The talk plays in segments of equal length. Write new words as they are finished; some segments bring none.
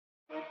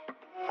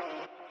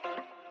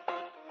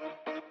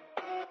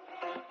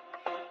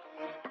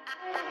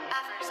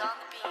Travers on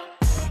the beat.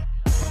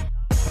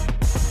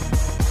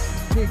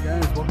 Hey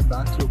guys, welcome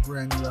back to a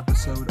brand new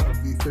episode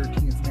of the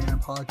 13th Man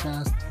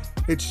Podcast.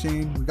 It's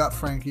Shane, we got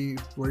Frankie,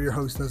 we're your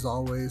host as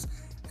always.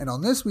 And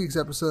on this week's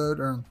episode,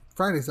 or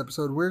Friday's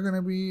episode, we're going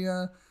to be,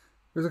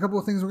 there's a couple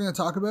of things we're going to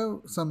talk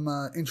about. Some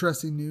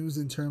interesting news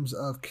in terms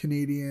of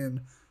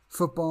Canadian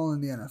football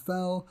and the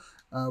NFL.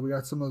 We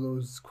got some of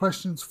those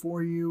questions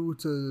for you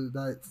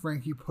that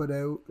Frankie put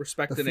out.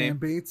 Respect the name.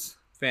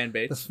 Fan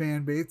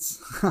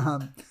baits.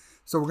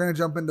 So we're going to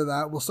jump into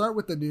that. We'll start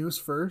with the news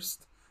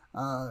first.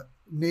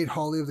 Nate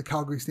Hawley of the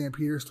Calgary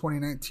Stampeders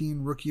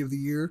 2019 Rookie of the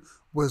Year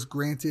was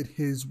granted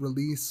his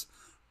release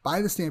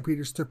by the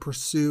Stampeders to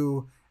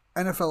pursue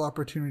NFL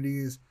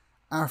opportunities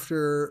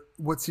after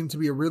what seemed to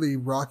be a really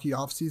rocky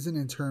offseason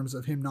in terms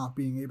of him not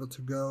being able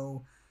to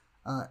go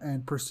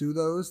and pursue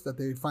those, that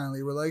they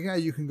finally were like, yeah,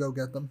 you can go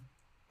get them.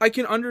 I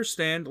can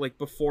understand, like,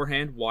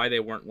 beforehand why they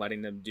weren't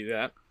letting them do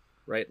that,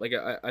 right? Like,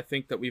 I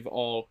think that we've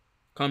all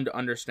come to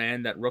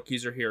understand that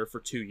rookies are here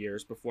for 2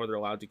 years before they're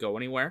allowed to go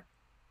anywhere.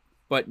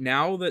 But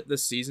now that the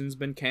season's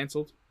been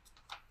canceled,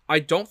 I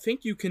don't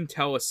think you can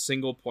tell a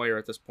single player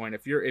at this point.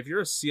 If you're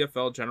a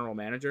CFL general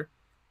manager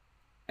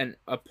and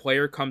a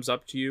player comes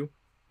up to you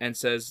and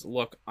says,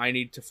 look, I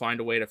need to find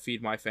a way to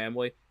feed my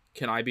family.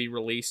 Can I be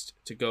released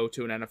to go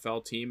to an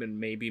NFL team and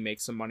maybe make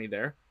some money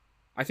there?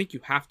 I think you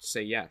have to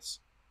say yes.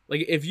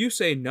 Like, if you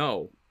say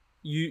no,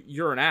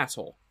 you're an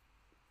asshole.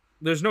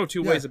 There's no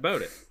two ways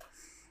about it.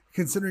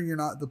 Considering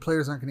the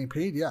players aren't getting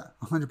paid, yeah,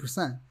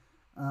 100%.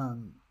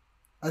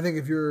 I think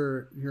if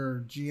you're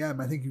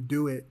GM, I think you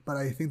do it, but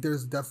I think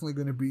there's definitely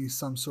going to be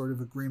some sort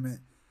of agreement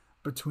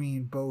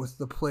between both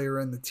the player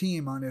and the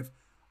team on if,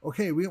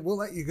 okay, we'll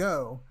let you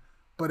go,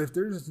 but if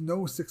there's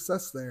no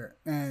success there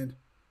and,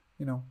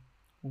 you know,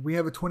 we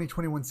have a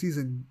 2021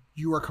 season,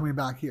 you are coming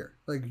back here.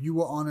 Like, you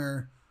will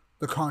honor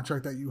the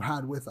contract that you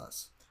had with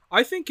us.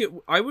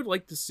 I would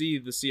like to see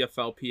the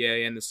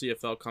CFLPA and the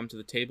CFL come to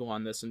the table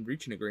on this and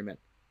reach an agreement,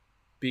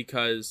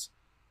 because,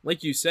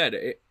 like you said,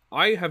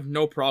 I have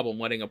no problem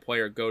letting a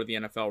player go to the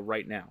NFL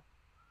right now,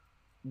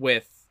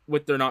 with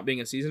there not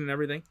being a season and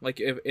everything. Like,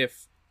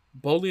 if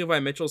Bo Levi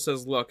Mitchell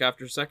says, look,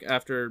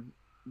 after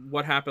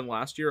what happened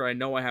last year, I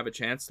know I have a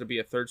chance to be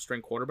a third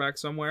string quarterback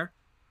somewhere,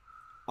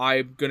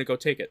 I'm gonna go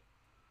take it.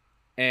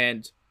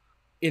 And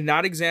in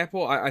that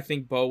example, I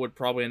think Bo would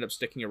probably end up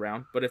sticking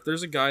around. But if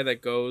there's a guy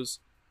that goes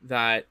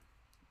that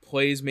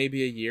plays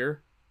maybe a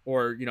year,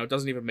 or, you know,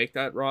 doesn't even make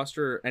that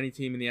roster or any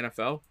team in the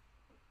NFL,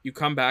 you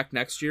come back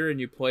next year and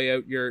you play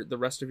out the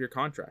rest of your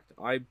contract.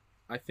 I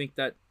think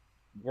that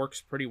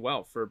works pretty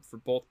well for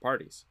both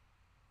parties.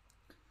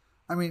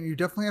 I mean, you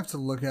definitely have to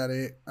look at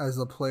it as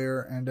a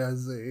player and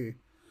as a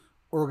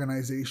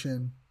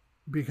organization,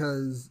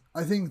 because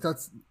I think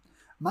that's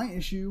my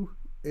issue,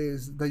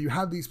 is that you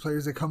have these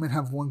players that come and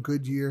have one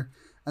good year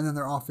and then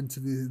they're off into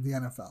the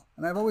NFL.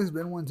 And I've always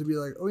been one to be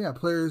like, oh yeah,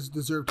 players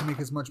deserve to make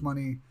as much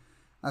money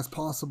as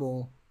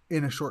possible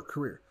in a short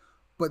career.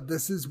 But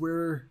this is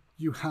where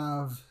you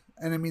have,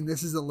 and I mean,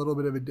 this is a little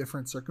bit of a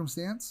different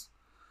circumstance,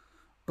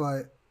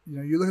 but, you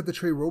know, you look at the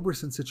Trey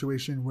Roberson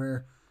situation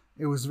where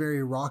it was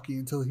very rocky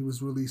until he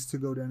was released to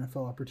go to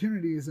NFL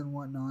opportunities and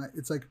whatnot.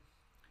 It's like,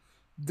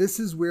 this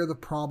is where the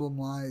problem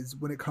lies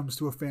when it comes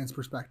to a fan's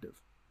perspective.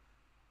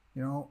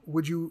 You know,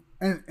 would you,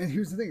 and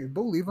here's the thing, if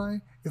Bo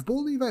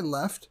Levi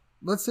left,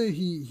 let's say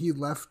he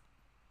left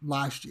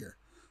last year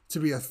to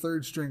be a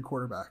third string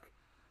quarterback,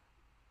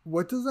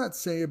 what does that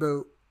say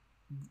about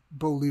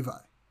Bo Levi?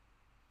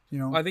 You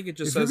know, I think it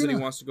just says that he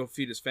wants to go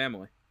feed his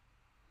family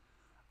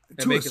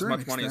and make as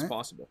much money as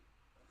possible.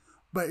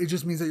 But it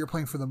just means that you're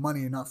playing for the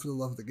money and not for the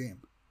love of the game.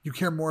 You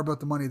care more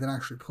about the money than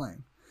actually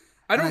playing.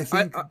 I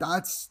think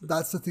that's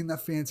the thing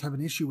that fans have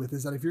an issue with,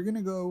 is that if you're going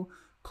to go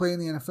play in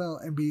the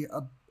NFL and be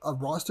a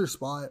roster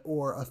spot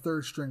or a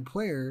third string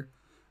player,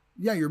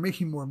 yeah, you're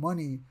making more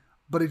money,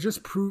 but it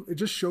just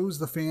shows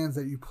the fans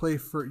that you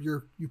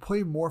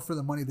play more for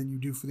the money than you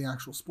do for the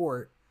actual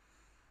sport.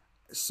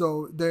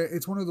 So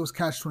it's one of those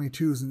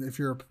catch-22s, and if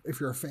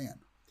you're a fan.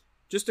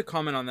 Just to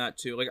comment on that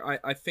too, like,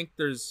 I think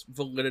there's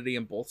validity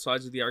in both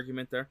sides of the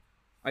argument there.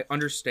 I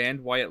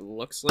understand why it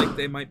looks like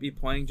they might be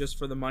playing just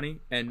for the money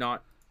and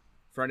not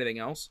for anything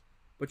else.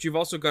 But you've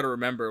also got to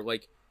remember,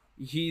 like,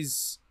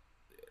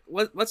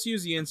 let's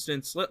use the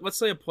instance, let's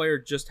say a player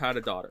just had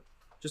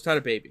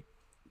a baby.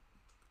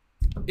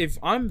 If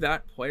I'm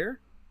that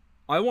player,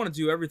 I want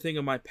to do everything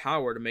in my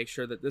power to make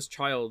sure that this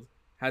child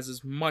has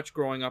as much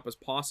growing up as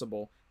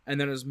possible, and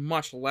then as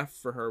much left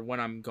for her when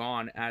I'm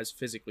gone as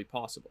physically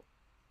possible.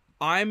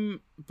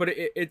 But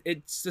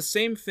it's the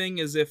same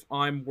thing as if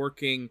I'm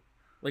working,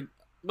 like,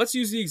 let's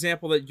use the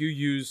example that you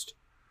used,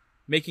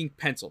 making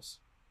pencils.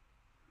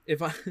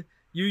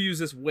 You use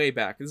this way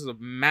back. This is a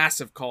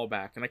massive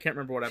callback, and I can't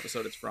remember what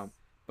episode it's from,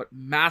 but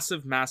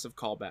massive, massive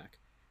callback.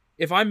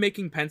 If I'm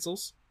making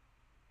pencils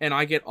and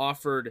I get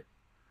offered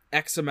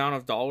X amount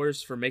of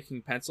dollars for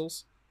making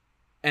pencils,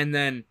 and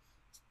then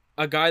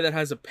a guy that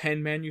has a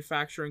pen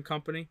manufacturing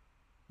company,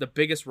 the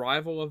biggest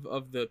rival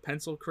of the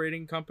pencil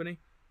creating company,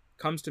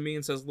 comes to me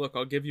and says, look,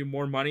 I'll give you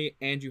more money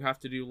and you have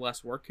to do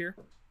less work here,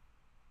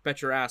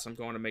 bet your ass I'm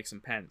going to make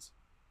some pens.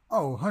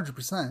 Oh,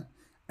 100%.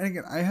 And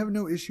again, I have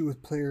no issue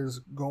with players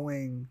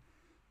going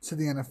to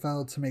the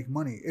NFL to make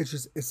money.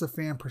 It's a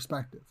fan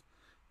perspective,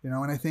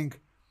 and I think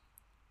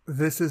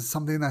this is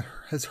something that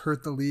has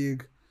hurt the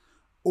league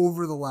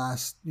over the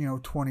last,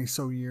 20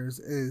 so years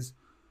is,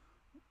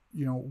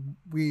 the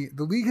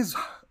league has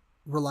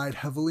relied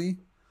heavily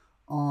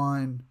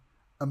on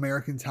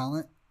American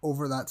talent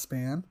over that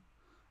span.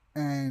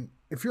 And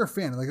if you're a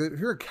fan, like if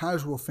you're a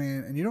casual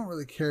fan and you don't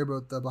really care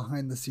about the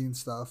behind the scenes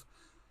stuff,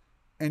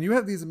 and you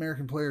have these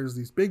American players,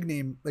 these big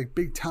name, like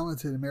big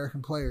talented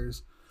American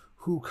players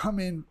who come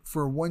in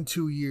for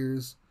 1-2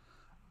 years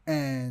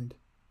and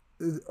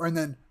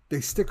then they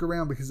stick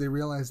around because they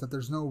realize that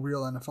there's no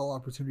real NFL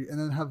opportunity, and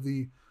then have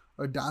the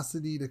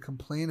audacity to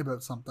complain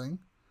about something,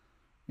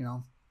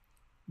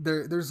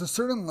 there's a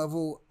certain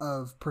level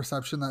of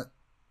perception that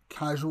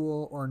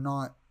casual or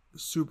not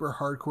super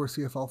hardcore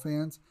CFL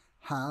fans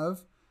have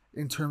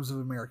in terms of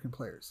American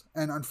players.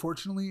 And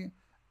unfortunately,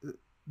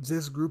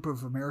 this group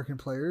of American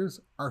players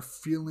are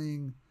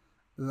feeling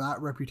that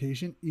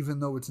reputation, even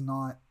though it's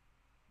not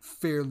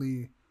their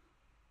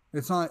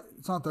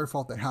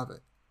fault they have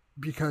it.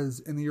 Because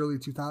in the early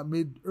 2000s,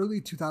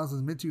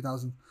 mid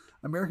 2000s,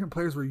 American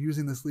players were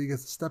using this league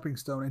as a stepping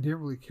stone and didn't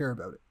really care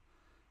about it.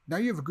 Now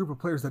you have a group of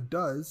players that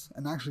does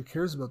and actually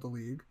cares about the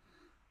league,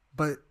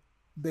 but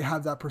they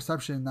have that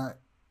perception that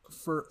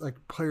for like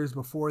players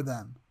before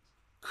them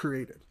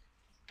created.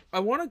 I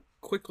want to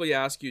quickly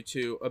ask you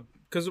too,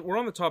 because we're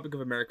on the topic of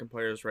American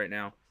players right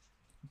now.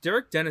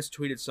 Derek Dennis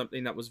tweeted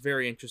something that was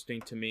very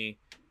interesting to me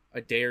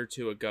a day or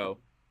two ago,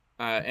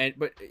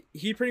 but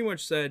he pretty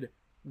much said,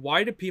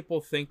 why do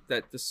people think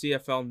that the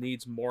CFL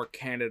needs more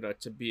Canada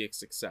to be a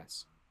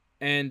success?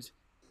 And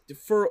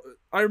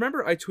I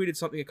remember I tweeted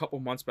something a couple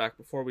months back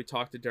before we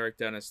talked to Derek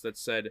Dennis that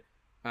said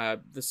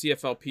the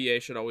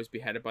CFLPA should always be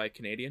headed by a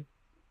Canadian.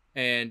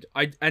 And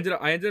I ended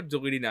up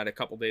deleting that a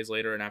couple days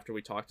later and after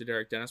we talked to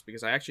Derek Dennis,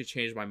 because I actually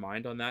changed my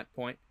mind on that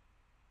point.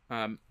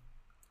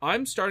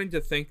 I'm starting to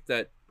think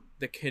that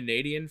the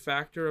Canadian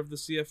factor of the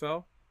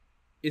CFL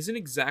isn't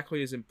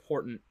exactly as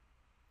important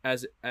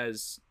as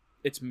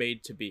it's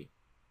made to be.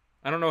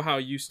 I don't know how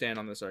you stand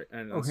on this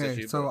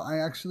issue. So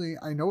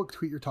I know what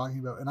tweet you're talking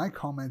about, and I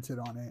commented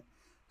on it.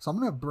 So I'm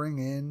gonna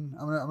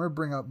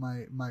bring up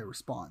my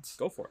response.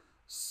 Go for it.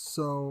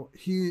 So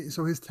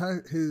his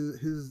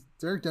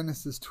Derek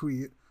Dennis's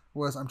tweet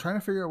was, I'm trying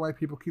to figure out why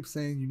people keep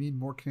saying you need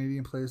more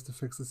Canadian players to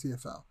fix the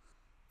CFL.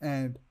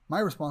 And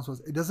my response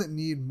was, it doesn't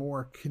need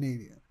more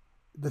Canadian.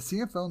 The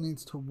CFL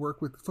needs to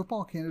work with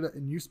Football Canada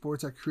and youth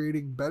sports at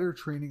creating better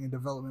training and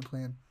development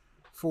plan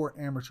for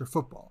amateur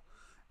football.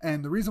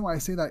 And the reason why I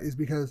say that is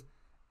because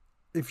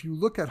if you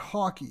look at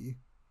hockey,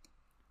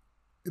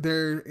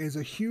 there is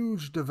a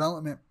huge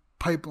development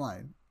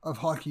pipeline of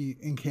hockey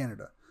in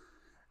Canada.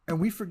 And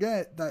we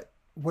forget that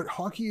what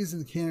hockey is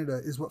in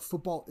Canada is what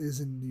football is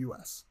in the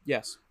US.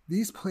 Yes.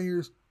 These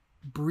players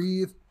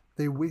breathe,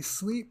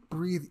 sleep,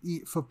 breathe,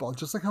 eat football.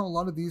 Just like how a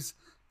lot of these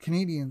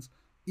Canadians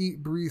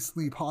eat, breathe,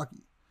 sleep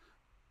hockey.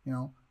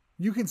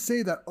 You can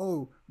say that,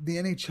 the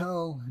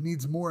NHL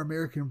needs more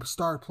American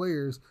star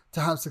players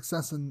to have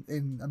success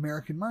in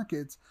American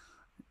markets.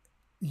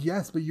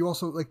 Yes, but you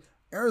also, like,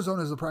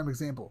 Arizona is a prime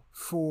example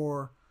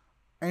for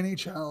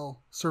NHL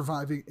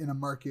surviving in a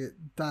market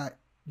that,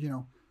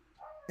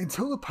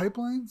 until the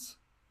pipelines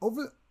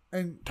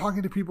and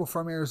talking to people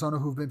from Arizona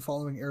who've been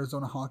following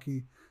Arizona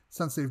hockey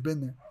since they've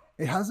been there,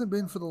 it hasn't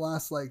been for the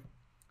last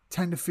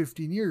 10 to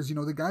 15 years.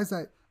 The guys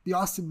the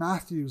Austin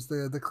Matthews,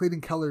 the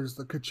Clayton Kellers,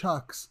 the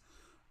Kachucks,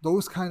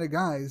 those kind of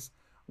guys,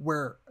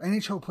 where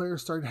NHL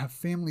players started to have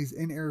families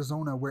in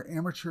Arizona, where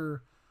amateur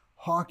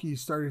hockey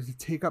started to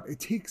take up. It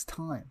takes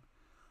time.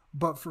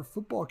 But for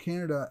Football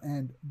Canada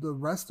and the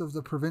rest of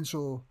the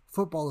provincial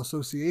football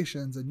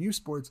associations and youth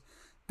sports,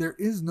 there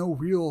is no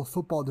real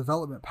football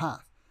development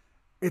path.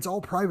 It's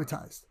all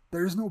privatized.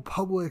 There's no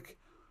public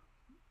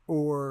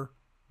or,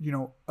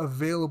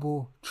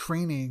 available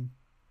training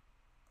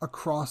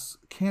across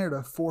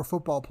Canada for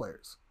football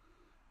players.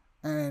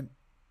 And,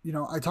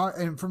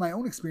 and from my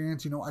own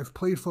experience, I've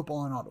played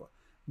football in Ottawa.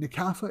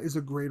 NCAFA is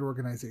a great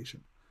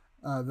organization.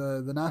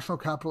 The National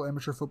Capital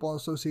Amateur Football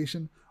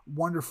Association,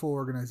 wonderful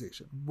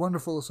organization,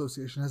 wonderful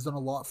association, has done a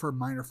lot for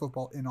minor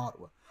football in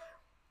Ottawa.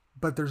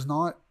 But there's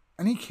not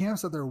any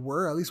camps that there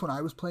were, at least when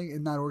I was playing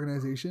in that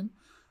organization,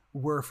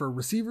 were for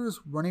receivers,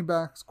 running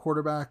backs,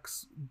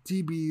 quarterbacks,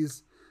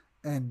 DBs,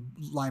 and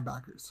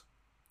linebackers.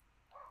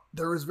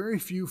 There was very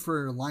few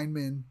for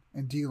linemen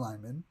and D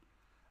linemen,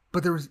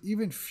 but there was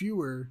even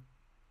fewer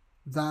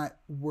that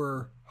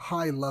were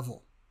high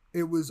level.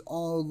 It was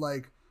all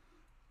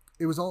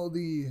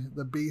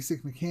the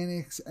basic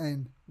mechanics,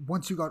 and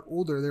once you got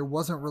older, there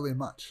wasn't really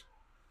much.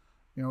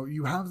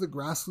 You have the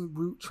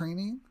grassroots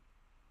training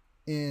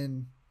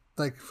in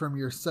from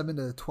your 7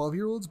 to 12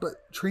 year olds,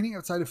 but training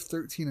outside of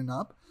 13 and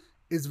up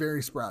is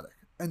very sporadic.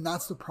 And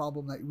that's the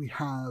problem that we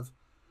have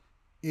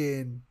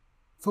in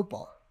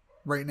football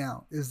right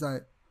now, is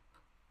that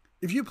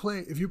if you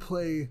play,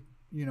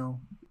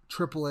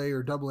 AAA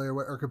or AA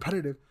or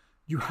competitive,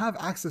 you have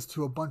access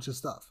to a bunch of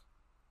stuff.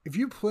 If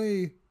you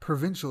play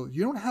provincial,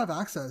 you don't have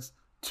access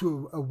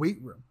to a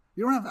weight room.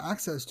 You don't have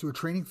access to a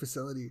training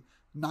facility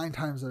 9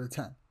 times out of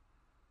 10.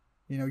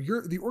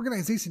 The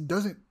organization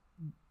doesn't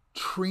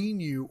train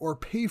you or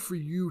pay for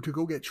you to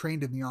go get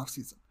trained in the off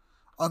season,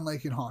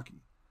 unlike in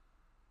hockey.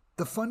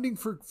 The funding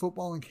for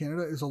football in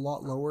Canada is a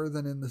lot lower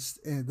than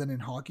in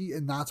hockey,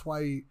 and that's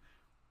why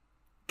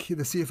the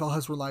CFL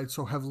has relied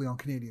so heavily on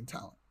Canadian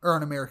talent or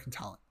on American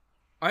talent.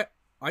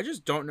 I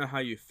just don't know how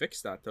you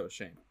fix that though,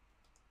 Shane.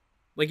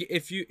 Like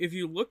if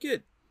you look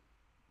at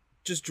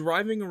just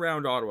driving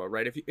around Ottawa,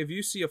 right? If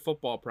you see a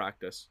football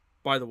practice,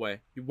 by the way,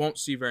 you won't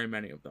see very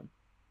many of them.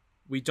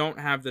 We don't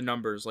have the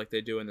numbers like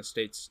they do in the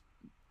States,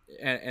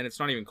 and it's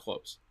not even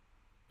close.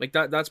 Like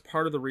that's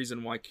part of the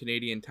reason why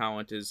Canadian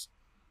talent is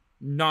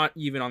not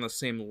even on the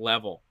same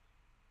level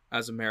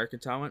as American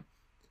talent.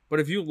 But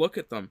if you look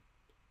at them,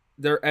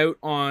 they're out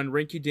on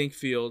rinky-dink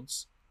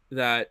fields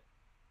that,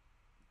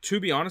 to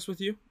be honest with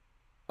you,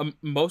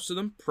 most of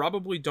them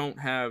probably don't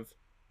have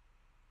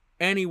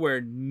anywhere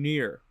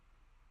near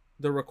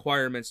the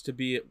requirements to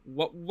be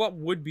what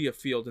would be a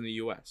field in the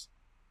U.S.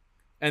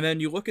 And then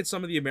you look at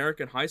some of the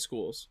American high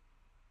schools,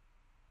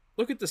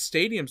 look at the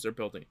stadiums they're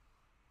building,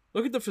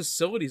 look at the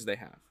facilities they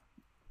have.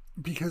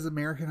 Because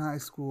American high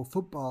school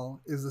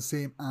football is the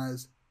same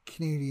as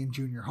Canadian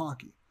junior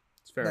hockey.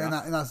 It's fair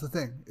enough. And that's the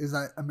thing, is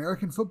that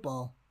American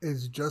football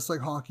is just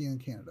like hockey in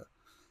Canada.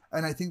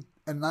 And I think,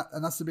 and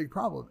that's the big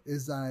problem,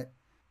 is that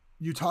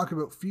you talk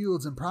about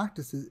fields and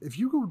practices. If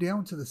you go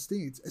down to the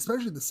States,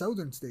 especially the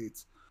southern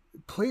states,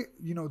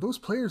 those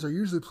players are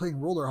usually playing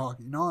roller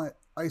hockey, not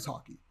ice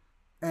hockey.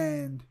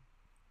 And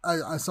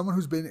as someone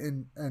who's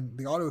been in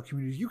the Ottawa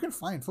community, you can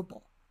find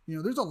football.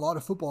 There's a lot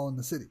of football in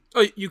the city.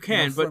 Oh, you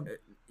can, but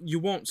you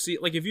won't see,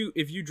 like, if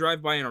you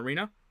drive by an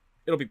arena,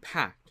 it'll be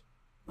packed.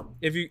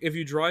 If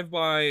you drive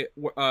by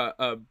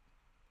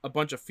a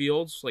bunch of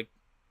fields, like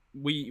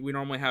we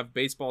normally have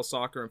baseball,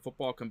 soccer, and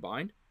football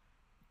combined,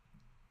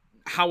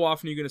 how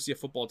often are you going to see a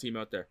football team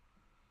out there?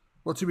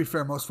 Well, to be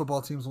fair, most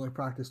football teams only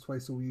practice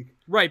twice a week.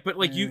 Right, but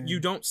like you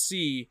don't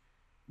see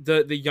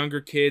the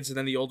younger kids and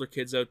then the older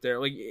kids out there.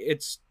 Like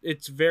it's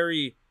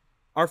very,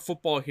 our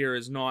football here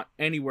is not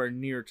anywhere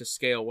near to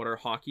scale what our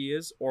hockey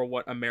is or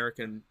what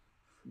American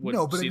would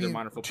see their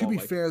minor football. To be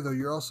fair though,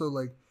 you're also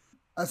like,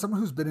 as someone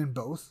who's been in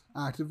both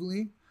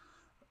actively,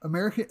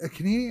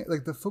 Canadian,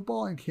 like the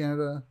football in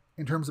Canada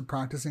in terms of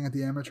practicing at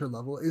the amateur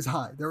level is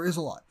high. There is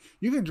a lot.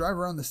 You can drive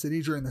around the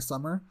city during the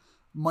summer,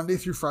 Monday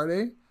through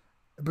Friday,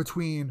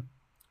 between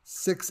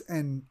 6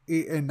 and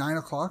 8 and 9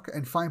 o'clock,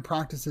 and find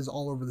practices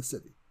all over the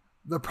city.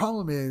 The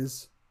problem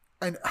is,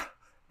 and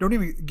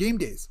game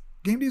days.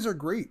 Game days are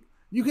great.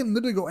 You can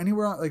literally go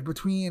anywhere, like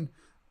between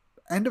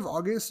end of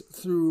August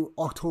through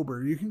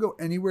October. You can go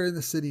anywhere in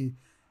the city,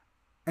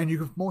 and you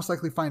can most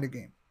likely find a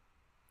game.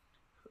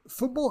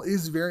 Football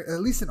is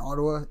at least in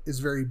Ottawa, is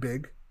very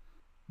big.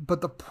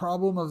 But the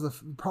problem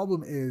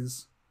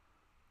is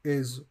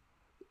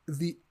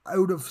the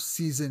out of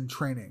season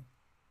training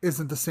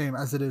isn't the same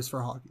as it is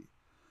for hockey.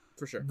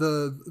 For sure.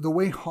 The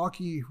way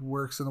hockey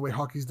works and the way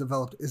hockey's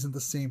developed isn't the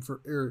same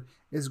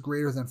is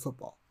greater than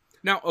football.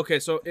 Now, okay,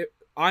 so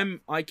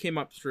I came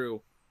up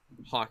through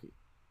hockey,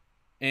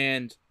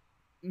 and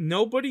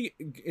nobody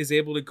is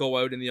able to go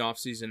out in the off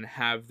season and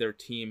have their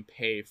team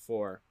pay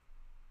for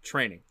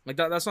training. Like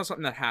that's not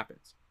something that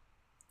happens,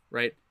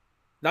 right?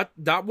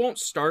 That won't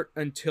start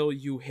until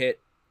you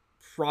hit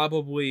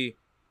probably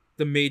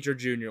the major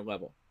junior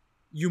level.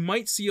 You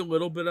might see a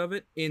little bit of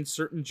it in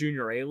certain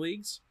junior A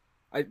leagues.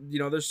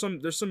 There's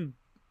some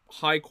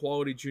high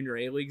quality junior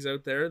A leagues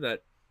out there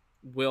that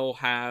will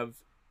have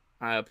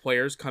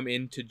players come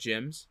into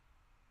gyms,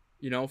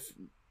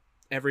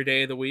 every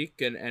day of the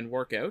week and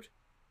work out.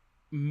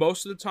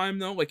 Most of the time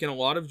though, like in a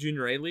lot of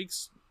junior A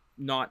leagues,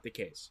 not the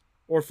case.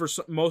 Or for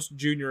most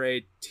junior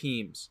A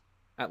teams,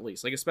 at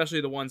least, like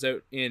especially the ones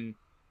out in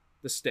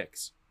the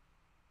sticks.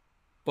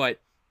 But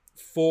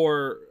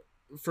for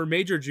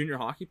major junior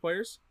hockey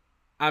players,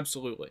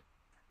 absolutely.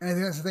 And I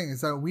think that's the thing,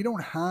 is that we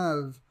don't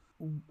have,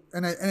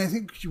 and I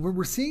think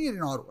we're seeing it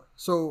in Ottawa.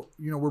 So,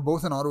 we're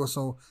both in Ottawa,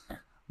 so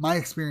my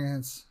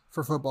experience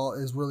for football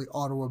is really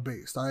Ottawa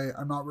based.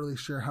 I'm not really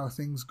sure how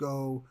things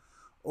go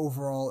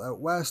overall out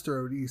west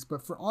or out east,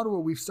 but for Ottawa,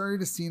 we've started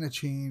to see a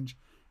change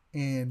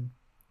in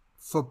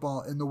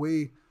football in the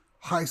way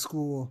high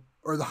school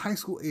or the high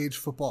school age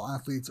football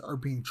athletes are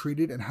being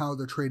treated and how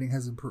their training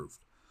has improved.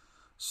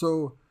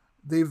 So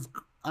they've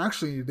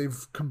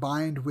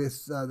combined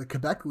with the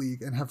Quebec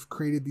League and have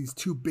created these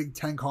 2 Big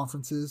Ten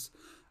conferences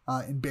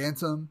in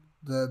Bantam,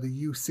 the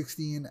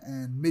U16,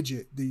 and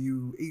Midget, the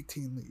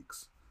U18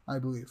 leagues, I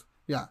believe.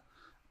 Yeah.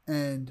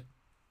 And,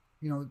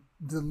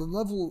 the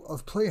level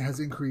of play has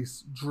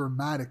increased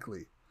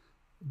dramatically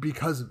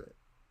because of it.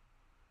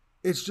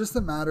 It's just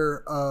a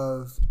matter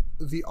of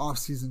the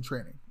off-season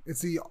training.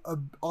 It's the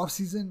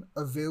off-season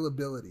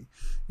availability.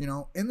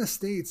 In the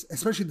States,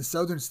 especially the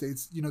southern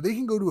states, they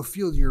can go to a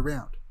field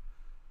year-round.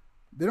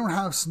 They don't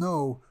have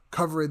snow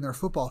covering their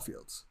football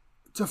fields.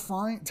 To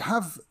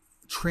have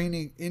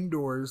training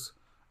indoors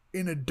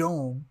in a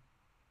dome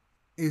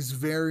is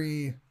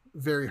very,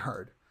 very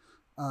hard.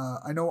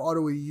 I know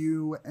Ottawa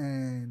U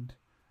and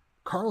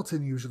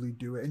Carleton usually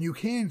do it, and you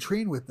can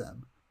train with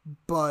them,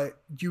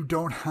 but you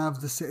don't have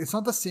the same. It's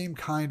not the same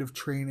kind of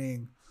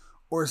training,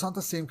 or it's not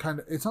the same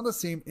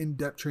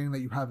in-depth training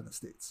that you have in the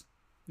States.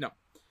 No.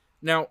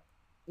 Now,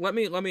 let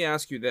me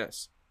ask you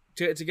this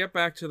to get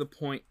back to the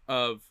point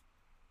of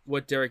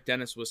what Derek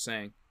Dennis was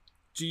saying.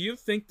 Do you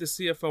think the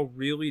CFL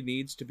really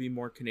needs to be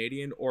more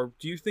Canadian, or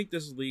do you think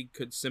this league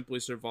could simply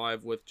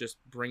survive with just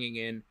bringing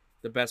in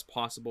the best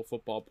possible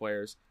football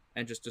players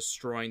and just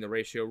destroying the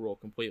ratio rule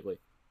completely?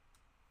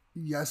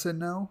 Yes and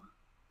no.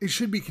 It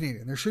should be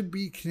Canadian. There should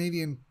be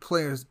Canadian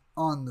players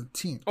on the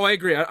team. Oh, I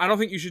agree. I don't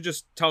think you should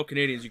just tell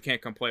Canadians you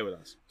can't come play with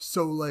us.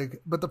 So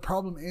but the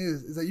problem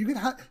is that you can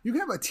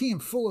have a team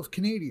full of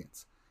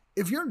Canadians.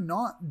 If you're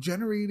not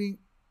generating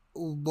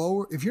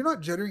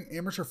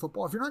amateur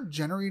football, if you're not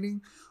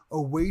generating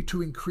a way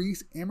to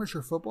increase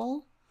amateur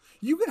football,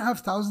 you can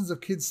have thousands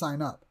of kids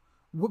sign up.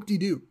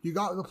 Whoop-de-doo. You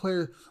got the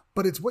players,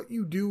 but it's what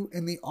you do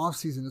in the off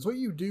season. It's what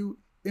you do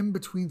in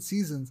between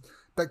seasons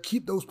that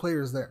keep those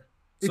players there.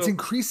 It's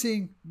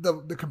increasing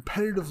the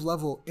competitive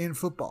level in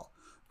football,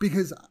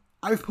 because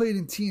I've played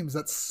in teams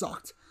that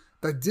sucked,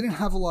 that didn't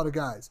have a lot of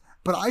guys,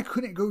 but I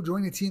couldn't go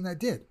join a team that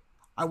did.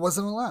 I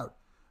wasn't allowed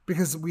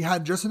because we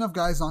had just enough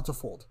guys not to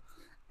fold.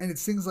 And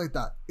it's things like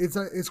that.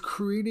 It's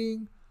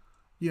creating,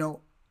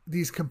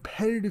 these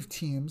competitive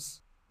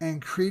teams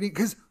and creating,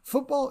 because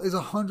football is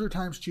 100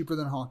 times cheaper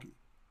than hockey.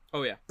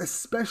 Oh yeah.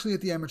 Especially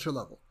at the amateur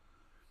level.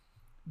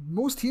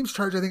 Most teams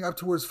charge, I think, up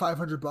towards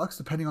 $500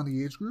 depending on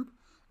the age group.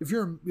 If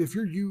you're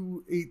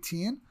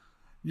U18,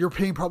 you're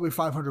paying probably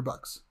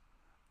 $500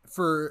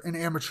 for an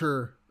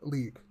amateur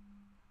league.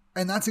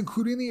 And that's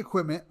including the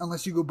equipment,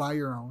 unless you go buy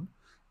your own.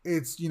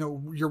 It's,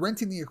 you're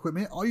renting the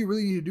equipment. All you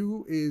really need to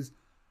do is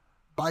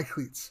buy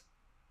cleats.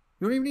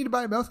 You don't even need to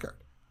buy a mouth guard.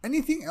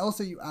 Anything else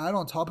that you add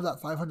on top of that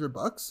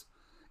 $500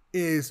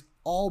 is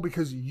all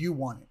because you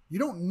want it. You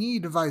don't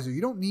need a visor.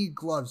 You don't need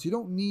gloves. You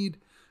don't need,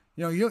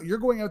 you're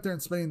going out there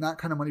and spending that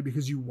kind of money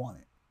because you want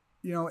it.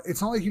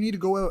 It's not like you need to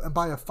go out and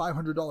buy a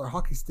 $500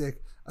 hockey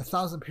stick,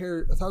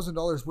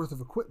 $1,000 worth of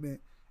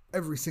equipment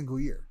every single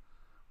year.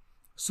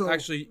 So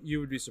actually, you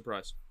would be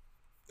surprised.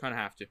 Kind of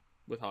have to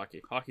with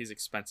hockey. Hockey's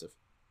expensive.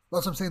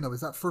 That's what I'm saying, though,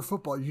 is that for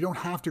football, you don't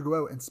have to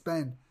go out and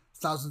spend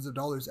thousands of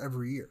dollars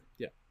every year.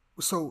 Yeah.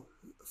 So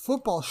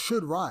football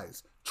should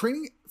rise.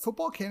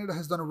 Football Canada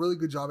has done a really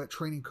good job at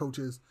training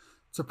coaches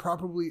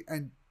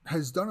and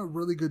has done a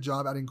really good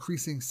job at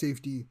increasing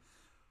safety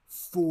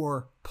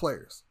for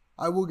players.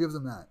 I will give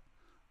them that.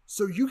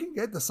 So you can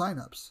get the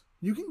signups.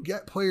 You can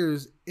get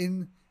players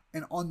in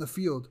and on the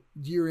field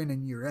year in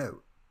and year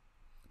out.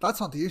 That's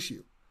not the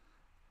issue.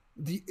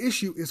 The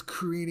issue is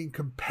creating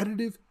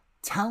competitive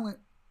talent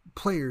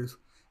players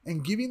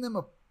and giving them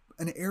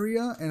an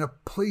area and a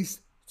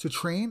place to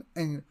train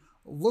and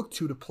look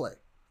to play.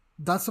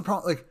 That's the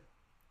problem. Like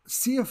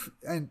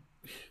CHL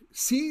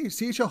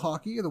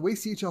hockey, the way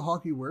CHL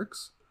hockey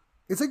works,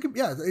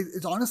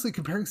 it's honestly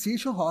comparing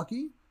CHL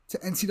hockey to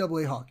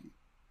NCAA hockey.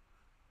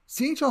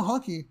 CHL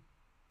hockey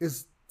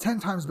is 10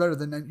 times better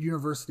than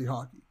university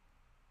hockey.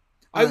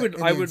 I would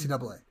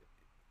NCAA.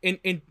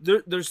 And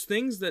there's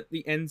things that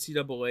the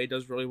NCAA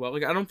does really well.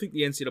 Like I don't think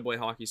the NCAA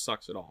hockey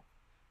sucks at all.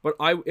 But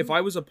if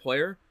I was a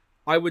player,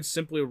 I would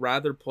simply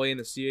rather play in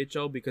the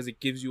CHL because it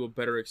gives you a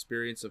better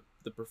experience of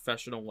the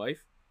professional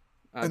life.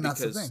 And that's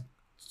the thing.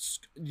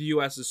 The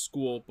U.S. is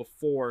school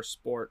before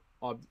sport.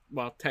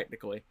 Well,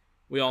 technically,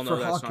 we all know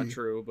that's not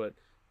true. But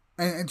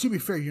and to be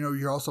fair,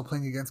 you're also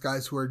playing against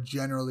guys who are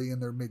generally in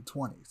their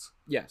mid-20s.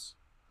 Yes.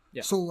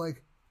 Yeah. So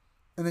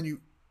and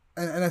then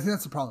and I think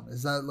that's the problem,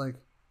 is that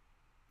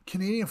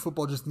Canadian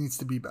football just needs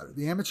to be better.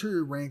 The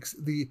amateur ranks,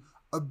 the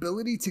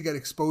ability to get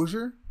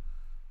exposure.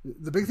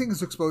 The big thing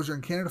is exposure,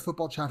 and Canada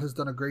Football Chat has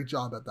done a great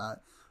job at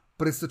that.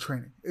 But it's the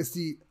training. It's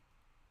the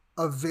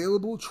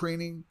available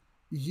training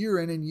year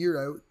in and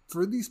year out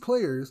for these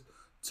players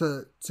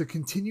to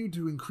continue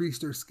to increase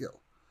their skill.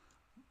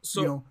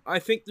 So I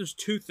think there's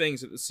two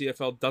things that the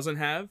CFL doesn't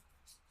have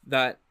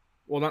that,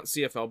 well, not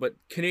CFL, but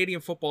Canadian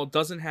football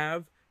doesn't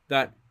have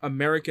that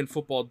American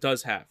football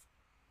does have.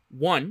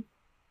 One,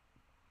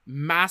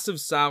 massive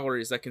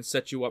salaries that can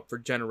set you up for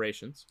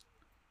generations.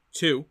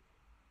 Two,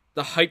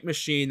 the hype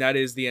machine that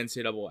is the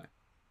NCAA.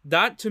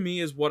 That to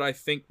me is what I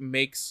think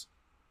makes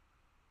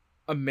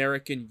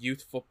American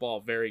youth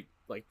football very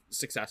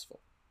successful.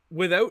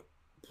 Without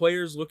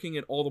players looking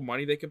at all the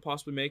money they could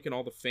possibly make and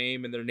all the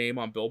fame and their name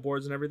on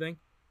billboards and everything,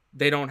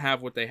 they don't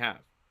have what they have.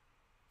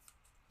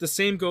 The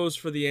same goes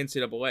for the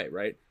NCAA,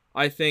 right?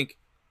 I think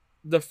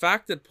the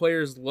fact that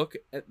players look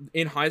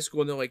in high school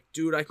and they're like,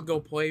 dude, I can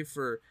go play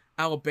for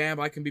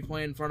Alabama. I can be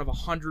playing in front of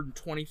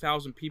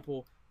 120,000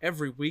 people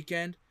every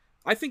weekend.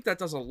 I think that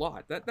does a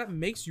lot. That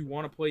makes you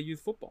want to play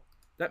youth football.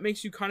 That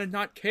makes you kind of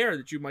not care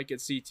that you might get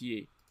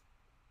CTE,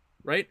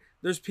 right?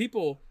 There's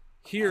people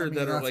here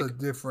that are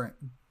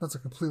that's a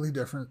completely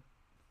different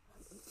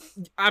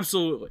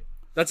Absolutely.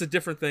 That's a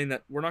different thing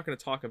that we're not going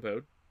to talk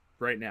about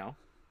right now.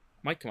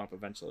 Might come up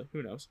eventually.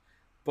 Who knows?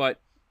 But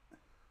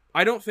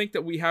I don't think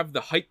that we have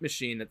the hype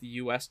machine that the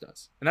U.S.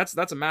 does. And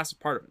that's a massive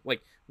part of it.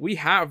 Like, we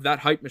have that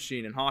hype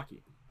machine in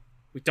hockey.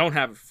 We don't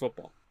have it for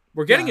football.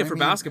 We're getting it for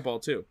basketball,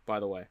 too, by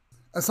the way.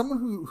 As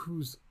someone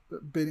who's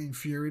been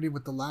infuriated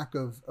with the lack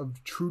of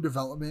true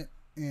development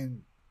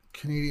in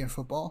Canadian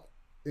football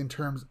in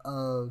terms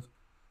of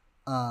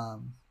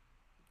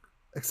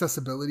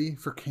accessibility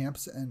for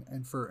camps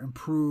and for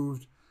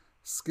improved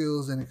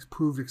skills and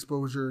improved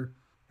exposure,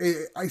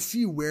 I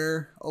see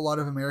where a lot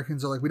of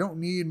Americans are like, we don't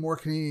need more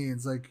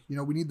Canadians. Like, you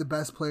know, we need the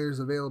best players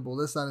available,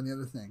 this, that, and the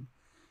other thing.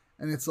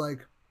 And it's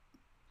like,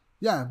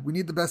 yeah, we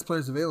need the best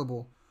players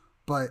available,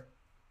 but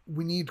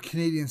we need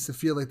Canadians to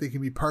feel like they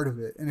can be part of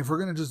it. And if we're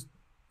going to just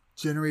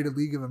generate a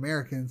league of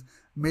Americans,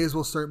 may as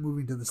well start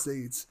moving to the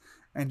States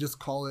and just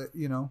call it,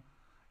 you know,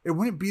 it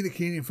wouldn't be the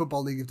Canadian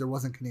Football League if there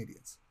wasn't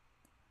Canadians.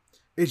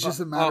 It's just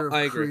a matter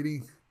of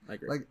creating. I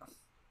agree. Like,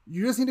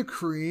 you just need to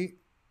create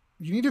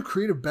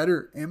a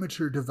better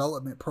amateur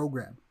development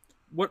program.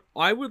 What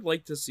I would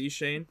like to see,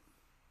 Shane,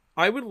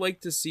 I would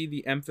like to see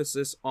the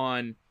emphasis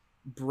on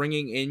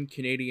bringing in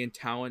Canadian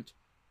talent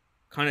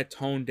kind of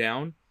toned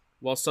down,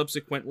 while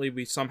subsequently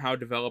we somehow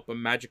develop a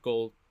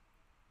magical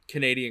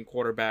Canadian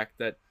quarterback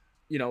that,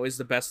 you know, is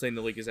the best thing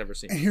the league has ever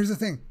seen. And here's the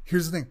thing.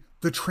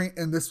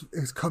 And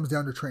this comes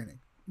down to training.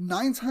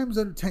 9 times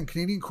out of 10,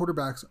 Canadian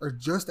quarterbacks are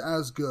just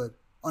as good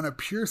on a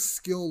pure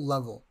skill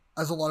level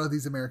as a lot of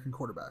these American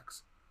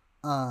quarterbacks.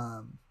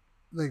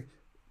 Like,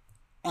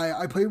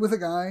 I played with a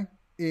guy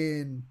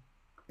in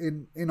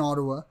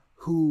Ottawa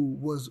who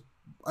was,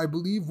 I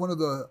believe, one of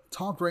the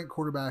top ranked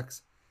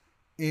quarterbacks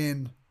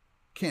in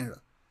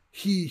Canada.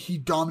 He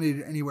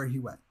dominated anywhere he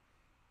went.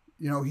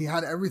 You know, he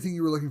had everything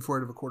you were looking for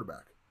out of a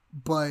quarterback.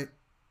 But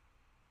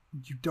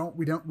we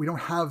don't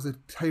have the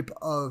type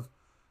of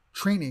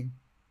training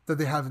that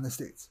they have in the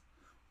States.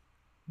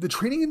 The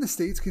training in the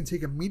States can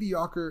take a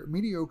mediocre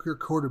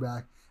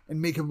quarterback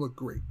and make him look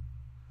great.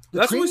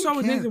 That's what we saw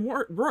with Nathan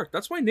Rourke.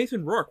 That's why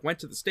Nathan Rourke went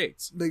to the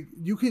States. Like,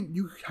 and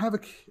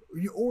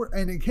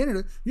in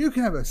Canada, you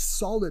can have a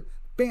solid,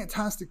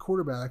 fantastic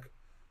quarterback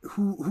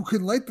who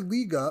can light the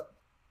league up,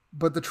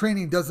 but the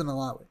training doesn't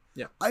allow it.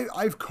 Yeah.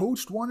 I've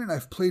coached one and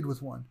I've played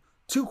with one.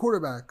 2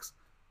 quarterbacks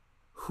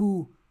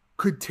who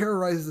could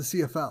terrorize the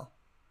CFL,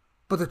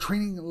 but the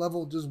training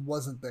level just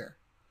wasn't there.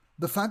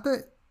 The fact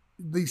that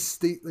the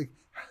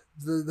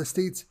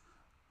states,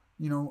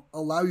 you know,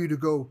 allow you to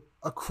go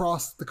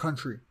across the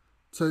country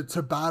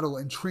to battle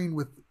and train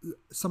with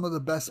some of the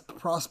best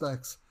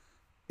prospects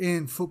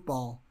in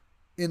football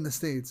in the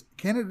States.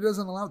 Canada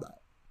doesn't allow that.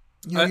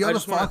 You know, you have the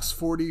Fox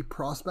 40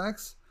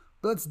 prospects,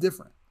 but that's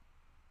different.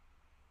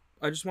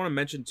 I just want to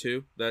mention,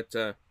 too,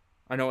 that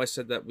I know I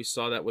said that we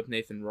saw that with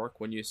Nathan Rourke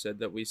when you said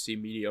that we see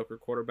mediocre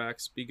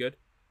quarterbacks be good.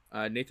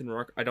 Nathan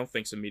Rourke, I don't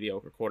think is a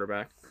mediocre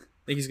quarterback.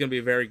 I think he's going to be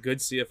a very good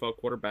CFL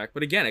quarterback.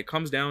 But again, it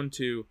comes down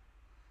to,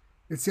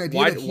 it's the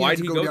idea that he had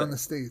to go down to the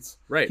States.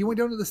 Right. He went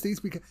down to the States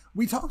because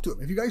we talked to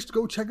him. If you guys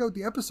go check out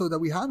the episode that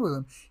we had with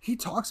him, he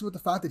talks about the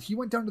fact that he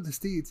went down to the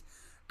States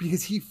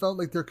because he felt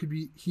like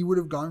he would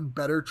have gotten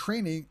better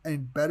training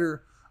and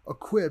better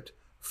equipped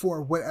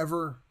for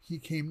whatever he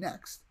came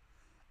next.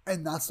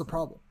 And that's the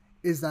problem,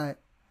 is that,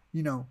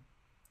 you know,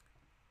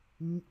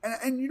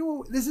 and you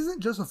know, this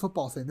isn't just a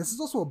football thing. This is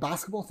also a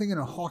basketball thing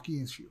and a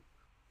hockey issue.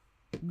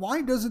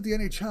 Why doesn't the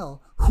NHL,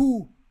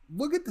 who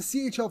look at the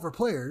CHL for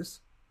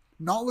players,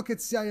 not look at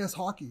CIS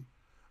hockey,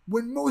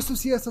 when most of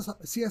CIS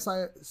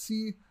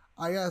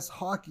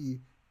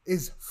hockey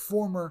is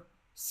former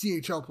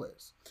CHL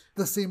players,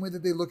 the same way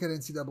that they look at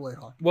NCAA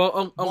hockey?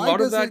 Well, a lot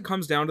of that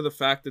comes down to the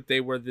fact that they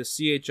were the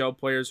CHL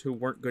players who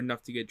weren't good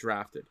enough to get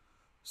drafted.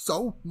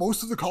 So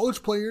most of the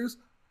college players,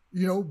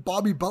 you know,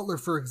 Bobby Butler,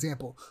 for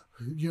example,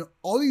 you know,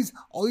 all these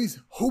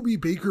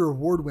Hobie Baker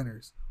Award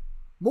winners,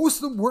 most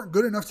of them weren't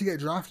good enough to get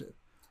drafted.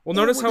 Well,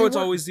 notice how it's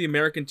always the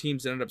American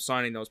teams that end up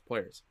signing those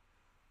players.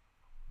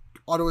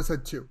 Ottawa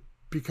said 2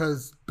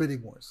 because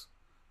bidding wars.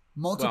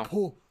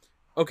 Multiple.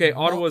 Well, okay,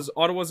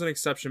 Ottawa's an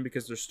exception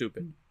because they're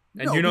stupid,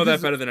 and you know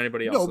that better than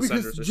anybody else. No,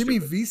 because Jimmy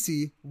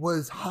Vesey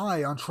was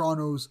high on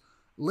Toronto's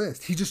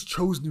list. He just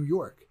chose New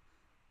York.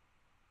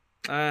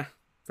 Fair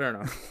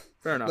enough.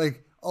 Fair enough.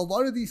 Like, a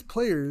lot of these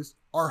players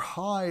are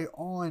high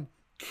on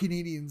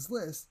Canadians'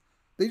 list.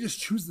 They just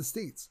choose the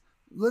States.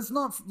 Let's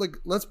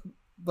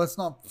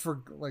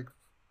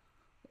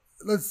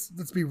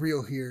be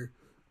real here.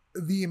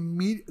 The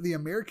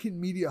American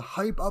media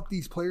hype up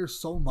these players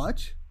so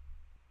much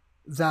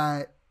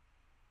that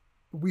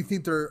we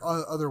think they're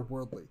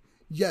otherworldly.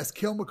 Yes,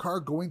 Cale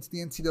Makar going to the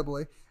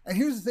NCAA. And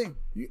here's the thing.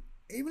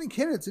 Even in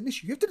Canada, it's an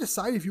issue. You have to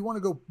decide if you want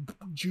to go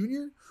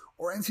junior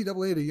or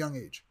NCAA at a young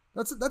age.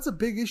 That's a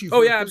big issue.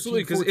 Oh yeah,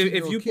 absolutely. Because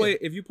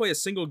if you play a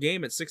single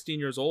game at 16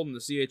 years old in the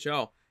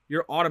CHL,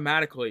 you're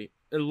automatically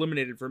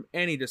eliminated from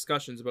any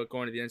discussions about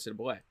going to the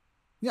NCAA.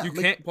 Yeah, you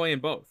can't play in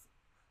both.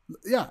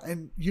 Yeah,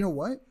 and you know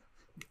what?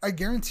 I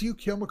guarantee you,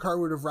 Cale Makar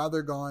would have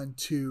rather gone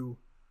to.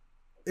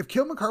 If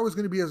Cale Makar was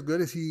going to be as good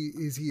as he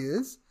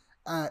is,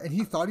 and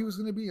he thought he was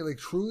going to be, like,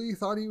 truly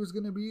thought he was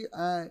going to be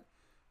at,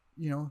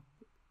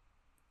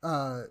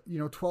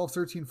 12,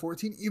 13,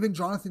 14, even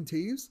Jonathan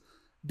Taves,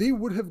 they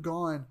would have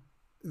gone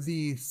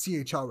the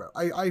CHL route.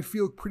 I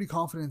feel pretty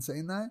confident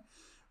saying that.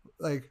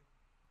 Like,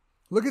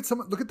 look at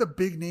the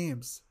big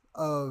names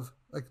of,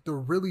 like, the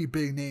really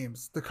big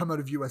names that come out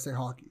of USA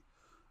Hockey.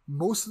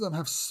 Most of them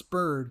have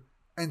spurred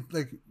and,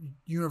 like,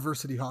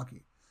 university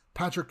hockey.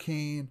 Patrick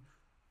Kane,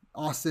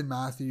 Austin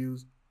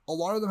Matthews, a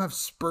lot of them have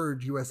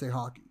spurred USA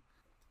Hockey.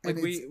 And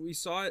like we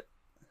saw it,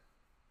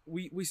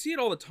 we see it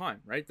all the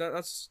time, right?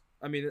 That's,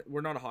 I mean,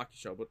 we're not a hockey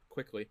show, but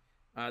quickly,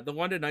 the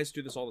London Knights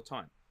do this all the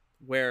time,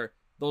 where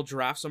they'll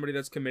draft somebody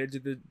that's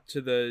committed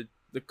to the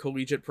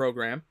collegiate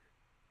program,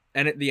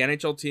 and the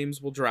NHL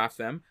teams will draft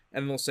them,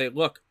 and they'll say,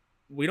 look,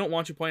 we don't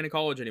want you playing in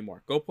college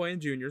anymore. Go play in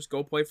juniors.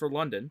 Go play for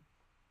London.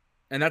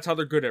 And that's how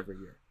they're good every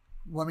year.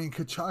 Well, I mean,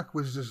 Tkachuk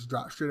was just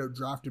straight out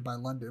drafted by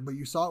London, but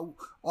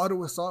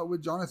Ottawa saw it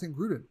with Jonathan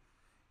Gruden.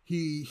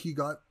 He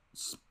got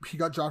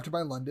drafted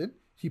by London.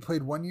 He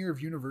played 1 year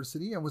of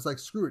university and was like,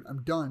 screw it,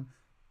 I'm done.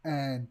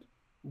 And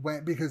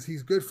went, because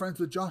he's good friends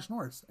with Josh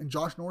Norris. And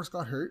Josh Norris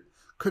got hurt.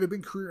 Could have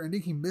been career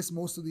ending. He missed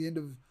most of the end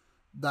of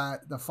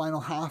the final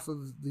half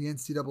of the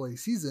NCAA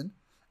season.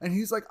 And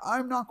he's like,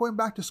 I'm not going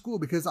back to school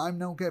because I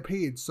don't get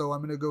paid. So I'm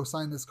going to go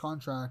sign this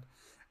contract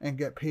and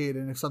get paid.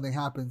 And if something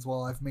happens,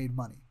 well, I've made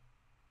money.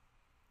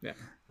 Yeah.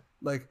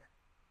 Like,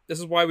 this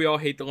is why we all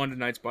hate the London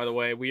Knights, by the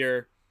way. We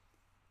are...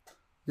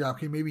 Yeah,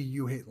 okay, maybe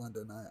you hate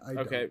London. I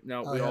okay, don't.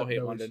 No, we all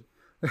hate London.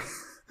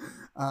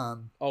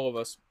 All of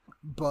us.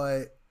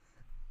 But,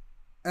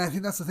 and I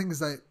think that's the thing,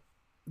 is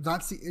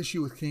that's the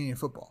issue with Canadian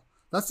football.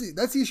 That's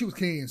the issue with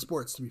Canadian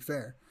sports, to be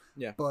fair.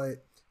 Yeah.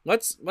 But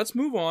let's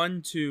move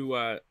on to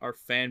our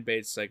fan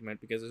base segment,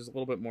 because there's a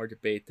little bit more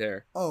debate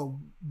there. Oh,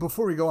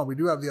 before we go on, we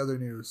do have the other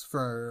news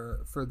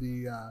for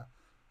the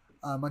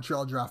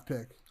Montreal draft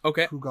pick.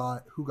 Okay. Who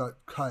got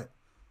cut.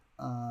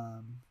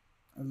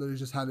 I literally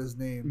just had his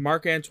name.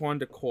 Marc-Antoine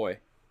Decoy.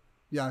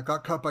 Yeah,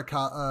 got cut by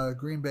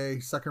Green Bay,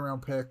 second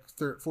round pick,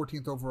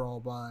 14th overall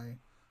by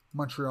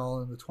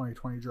Montreal in the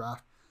 2020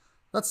 draft.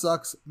 That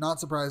sucks. Not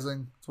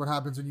surprising. It's what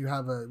happens when you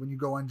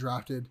go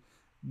undrafted.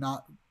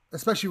 Not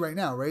especially right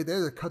now, right? They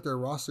had to cut their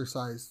roster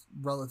size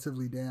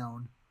relatively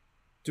down.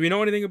 Do we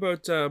know anything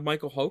about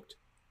Michael Hogt?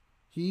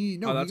 He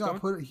didn't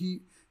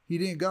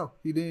go.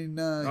 He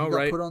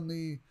got put on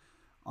the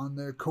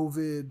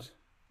COVID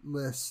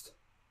list.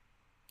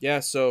 Yeah,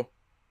 so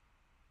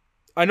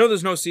I know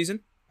there's no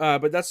season,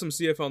 but that's some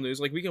CFL news.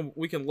 Like, we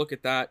can look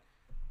at that.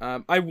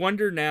 I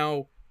wonder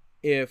now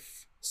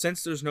if,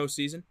 since there's no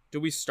season, do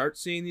we start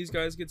seeing these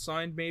guys get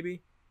signed?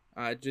 Maybe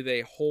do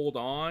they hold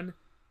on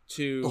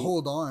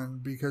to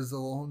because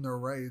they'll own their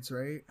rights,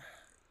 right?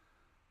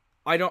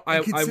 I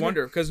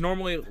wonder, because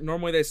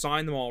normally they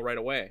sign them all right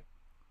away.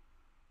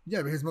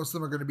 Yeah, because most of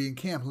them are going to be in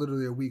camp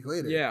literally a week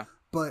later. Yeah,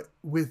 but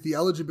with the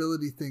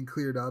eligibility thing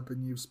cleared up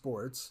in youth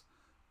sports,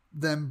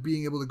 them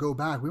being able to go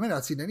back, we might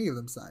not see any of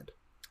them signed.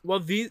 Well,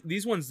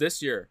 these ones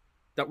this year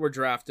that were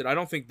drafted, I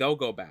don't think they'll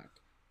go back.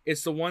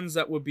 It's the ones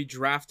that would be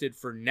drafted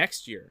for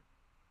next year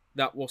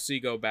that we'll see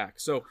go back.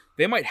 So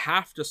they might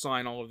have to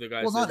sign all of the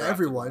guys. Well, not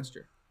everyone. Last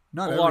year.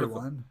 Not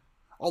everyone.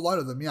 A lot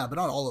of them, yeah, but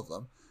not all of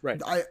them.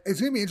 Right.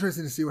 It's going to be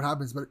interesting to see what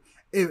happens. But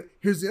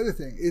here's the other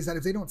thing, is that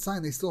if they don't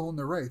sign, they still own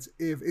their rights.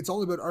 If it's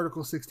all about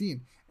Article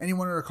 16,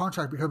 anyone under a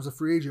contract becomes a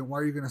free agent, why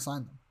are you going to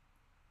sign them?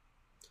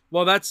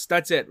 Well, that's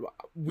it.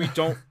 We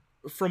don't,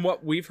 from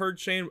what we've heard,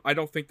 Shane, I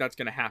don't think that's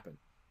going to happen.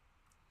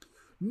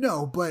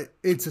 No, but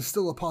it's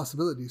still a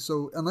possibility.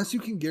 So unless you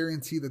can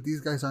guarantee that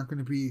these guys aren't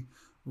going to be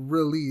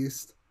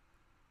released,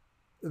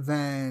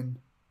 then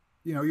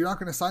you're not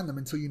going to sign them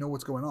until you know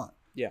what's going on.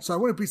 Yeah. So I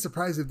wouldn't be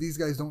surprised if these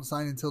guys don't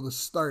sign until the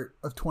start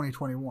of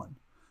 2021,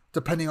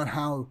 depending on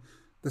how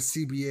the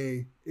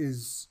CBA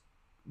is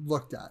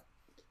looked at.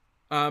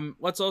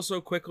 Let's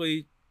also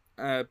quickly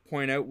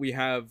point out we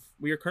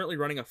are currently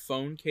running a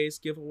phone case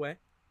giveaway.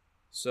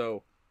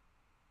 So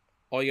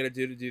all you got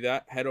to do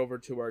that, head over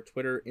to our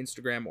Twitter,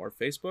 Instagram, or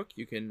Facebook.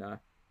 You can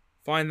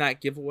find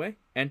that giveaway,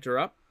 enter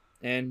up,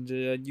 and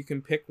you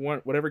can pick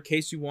whatever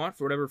case you want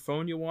for whatever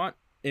phone you want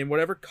in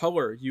whatever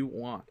color you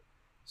want.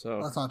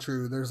 So that's not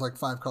true. There's like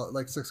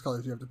 6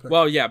 colors you have to pick.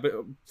 Well, yeah, but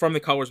from the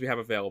colors we have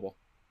available.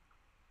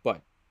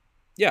 But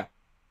yeah,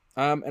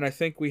 and I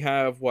think we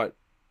have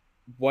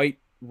white,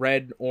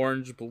 red,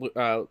 orange, blue,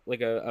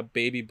 like a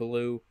baby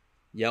blue,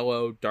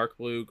 yellow, dark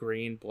blue,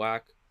 green,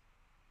 black.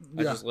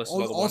 I just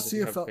listed all the ones that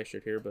you have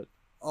pictured here, but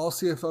all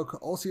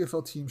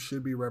CFL teams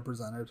should be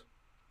represented.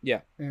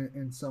 Yeah,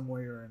 in some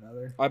way or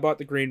another. I bought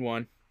the green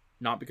one,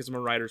 not because I'm a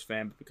Riders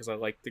fan, but because I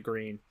like the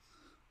green.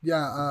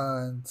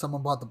 Yeah,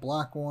 someone bought the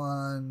black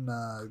one.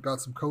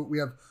 Got some coat. We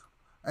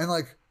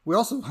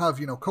also have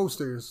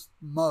coasters,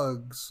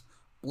 mugs,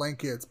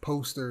 blankets,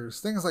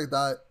 posters, things like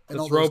that.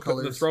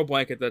 The throw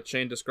blanket that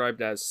Shane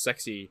described as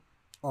sexy.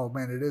 Oh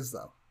man, it is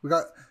though.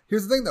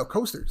 Here's the thing though,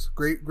 coasters,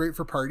 great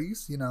for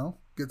parties.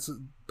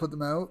 Put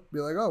them out. Be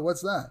like, oh,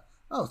 what's that?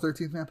 Oh,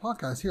 13th Man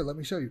Podcast. Here, let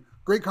me show you.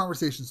 Great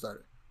conversation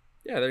starter.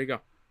 Yeah, there you go.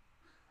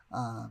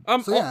 So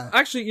yeah.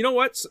 Actually, you know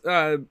what?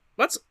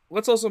 Let's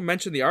also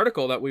mention the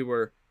article that we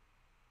were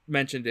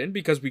mentioned in,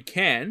 because we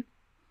can.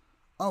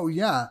 Oh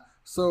yeah.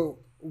 So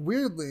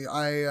weirdly,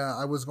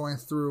 I was going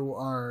through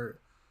our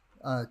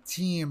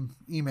team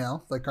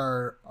email, like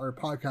our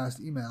podcast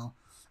email,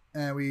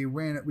 and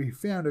we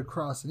found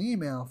across an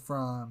email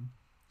from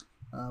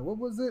what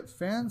was it?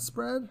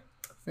 Feedspot.com.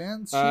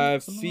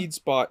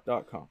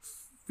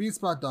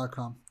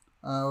 Feedspot.com.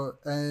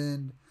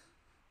 And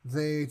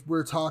they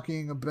were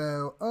talking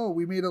about,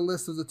 we made a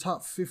list of the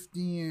top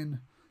 15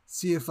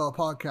 CFL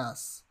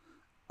podcasts.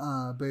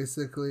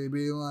 Basically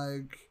being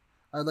like,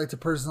 I'd like to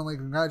personally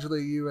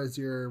congratulate you as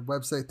your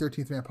website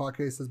 13th Man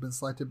Podcast has been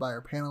selected by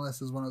our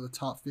panelists as one of the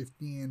top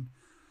 15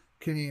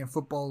 Canadian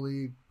Football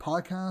League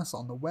podcasts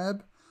on the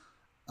web.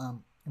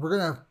 We're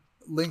going to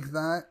link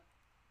that,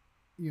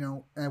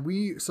 and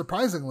we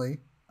surprisingly,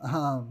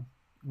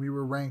 we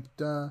were ranked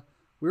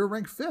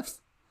 5th.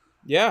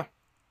 Yeah.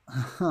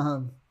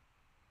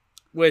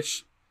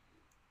 Which,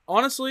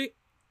 honestly,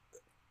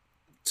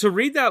 to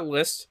read that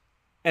list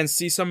and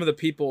see some of the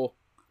people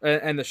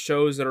and the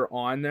shows that are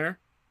on there,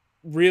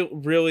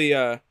 really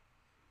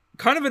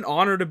kind of an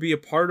honor to be a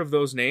part of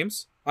those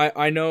names.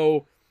 I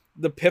know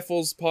the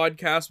Piffles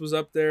podcast was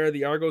up there,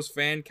 the Argos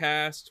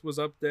Fancast was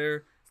up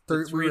there,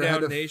 the Three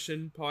Down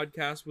Nation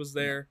podcast was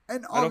there.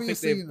 And I don't think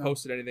they've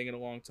posted anything in a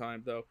long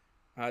time, though.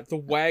 The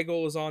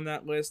Waggle is on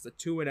that list. The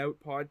Two and Out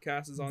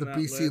podcast is on that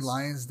list. The BC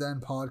Lions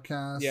Den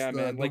podcast. Yeah,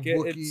 man.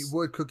 It's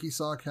Wood Cookie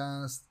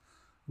Sawcast,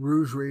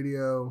 Rouge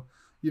Radio,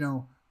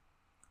 and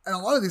a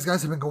lot of these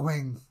guys have been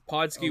going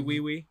Podski Wee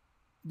Wee.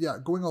 Yeah,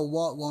 going a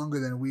lot longer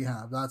than we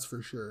have, that's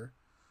for sure.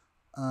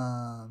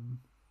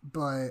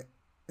 But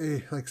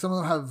like some of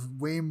them have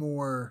way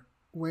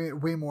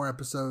more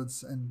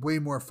episodes and way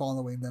more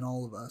following than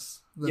all of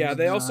us. Yeah,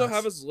 they also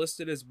have us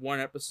listed as 1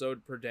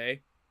 episode per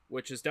day,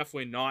 which is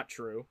definitely not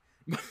true.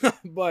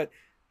 But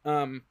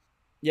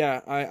yeah,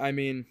 I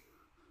mean,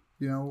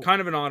 kind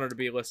of an honor to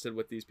be listed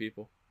with these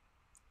people.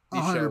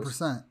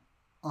 100%.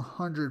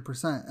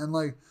 100%. And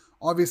like,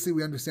 obviously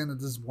we understand that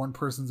this is one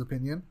person's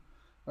opinion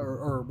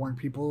or a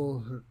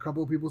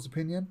couple of people's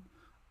opinion.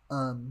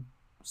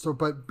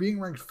 But being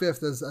ranked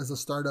 5th as a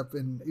startup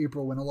in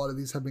April, when a lot of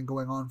these have been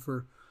going on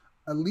for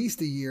at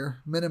least a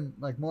year, minimum,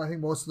 I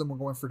think most of them were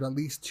going for at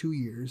least 2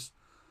 years.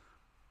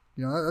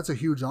 That's a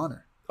huge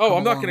honor. Oh,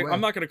 I'm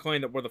not gonna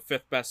claim that we're the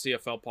 5th best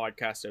CFL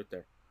podcast out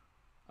there.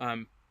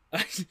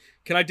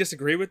 Can I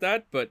disagree with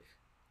that? But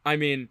I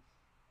mean,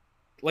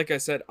 like I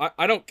said,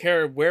 I don't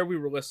care where we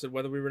were listed,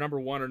 whether we were number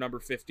 1 or number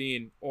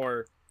 15,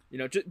 or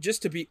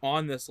just to be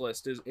on this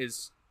list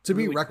is to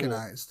really be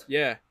recognized. Cool.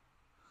 Yeah,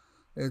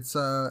 it's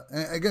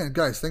again,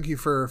 guys, thank you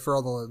for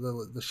all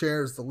the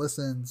shares, the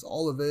listens,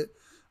 all of it.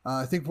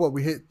 I think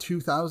we hit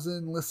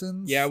 2,000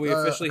 listens. Yeah, we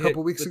officially a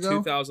couple hit weeks the ago.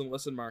 2,000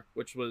 listen mark,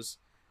 which was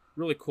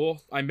really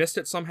cool. I missed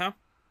it somehow,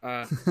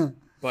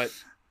 but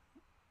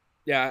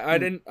yeah,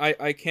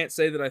 I can't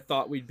say that I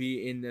thought we'd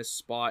be in this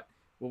spot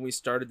when we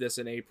started this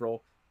in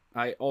April.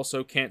 I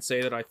also can't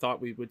say that I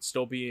thought we would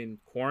still be in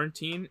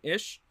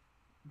quarantine-ish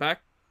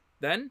back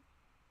then.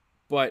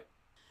 But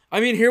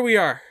I mean, here we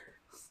are.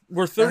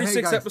 We're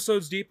 36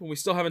 episodes deep, and we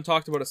still haven't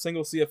talked about a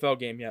single CFL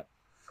game yet.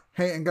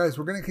 Hey, and guys,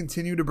 we're going to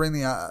continue to bring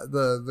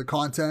the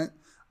content.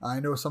 I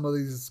know some of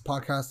these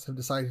podcasts have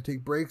decided to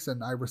take breaks,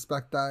 and I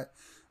respect that.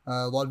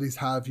 A lot of these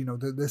have,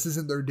 this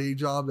isn't their day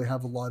job. They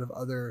have a lot of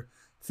other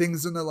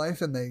things in their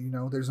life, and they,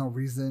 there's no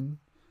reason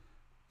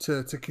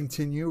to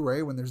continue,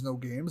 right, when there's no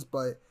games.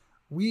 But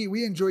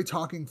we enjoy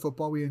talking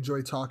football. We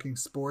enjoy talking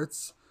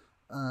sports.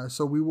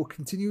 So we will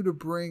continue to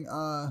bring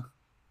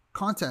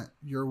content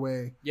your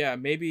way. Yeah,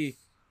 maybe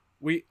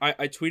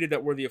I tweeted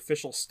that we're the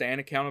official Stan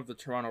account of the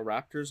Toronto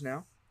Raptors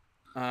now.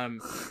 Yeah,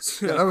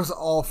 that was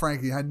all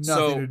Frankie. It had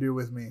nothing to do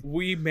with me.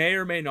 We may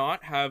or may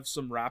not have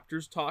some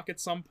Raptors talk at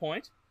some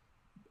point.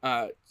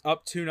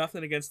 Up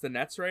 2-0 against the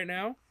Nets right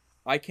now.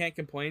 I can't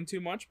complain too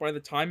much. By the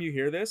time you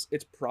hear this,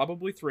 it's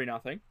probably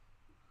 3-0.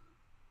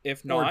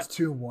 If not, or it's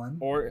 2-1.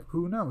 Or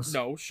who knows?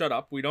 No, shut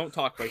up. We don't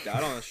talk like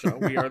that on the show.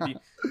 We are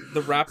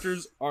the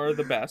Raptors are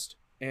the best,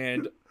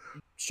 and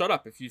shut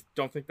up if you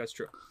don't think that's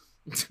true.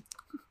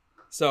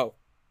 So,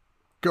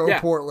 go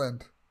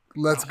Portland.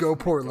 Let's go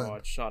Portland.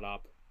 God, shut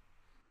up.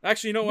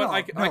 Actually, you know what?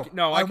 I can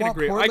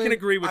agree. I can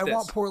agree with this. I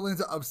want Portland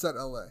to upset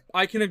LA.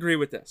 I can agree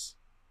with this.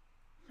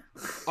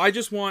 I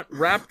just want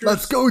Raptors.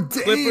 Let's go,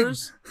 Dame.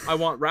 Clippers. I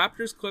want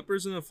Raptors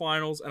Clippers in the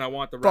finals, and I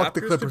want the Fuck Raptors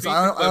the Clippers. to beat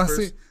the Clippers.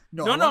 Honestly,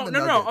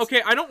 no.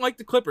 Okay, I don't like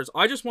the Clippers.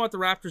 I just want the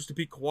Raptors to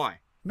beat Kawhi.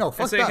 No,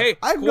 fuck and say, that. Hey,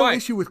 I have Kawhi, no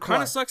issue with Kawhi.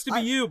 Kind of sucks to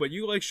be you, but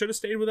you should have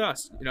stayed with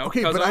us.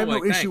 Okay, but I have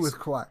no issue with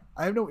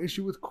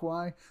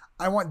Kawhi.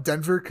 I want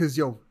Denver because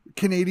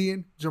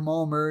Canadian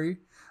Jamal Murray.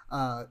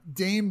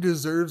 Dame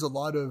deserves a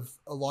lot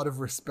of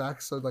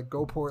respect. So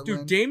go Portland.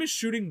 Dude, Dame is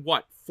shooting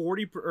what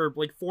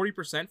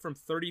 40% from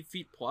 30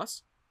 feet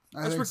plus.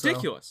 That's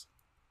ridiculous. So.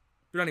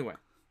 But anyway.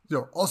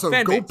 Also,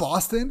 go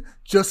Boston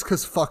just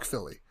because fuck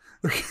Philly.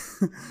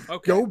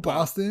 Okay. Go wow.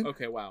 Boston.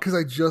 Okay. Wow. Because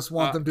I just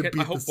want them to beat.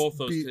 I hope both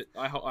those.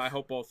 I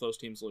hope both those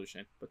teams lose,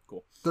 Shane. But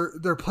cool.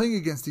 They're playing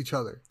against each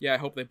other. Yeah, I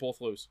hope they both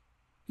lose.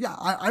 Yeah,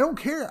 I don't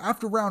care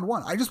after round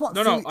one. I just want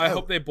No. Philly I out.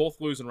 hope they both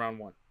lose in round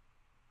one.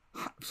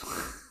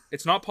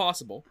 It's not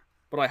possible,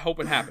 but I hope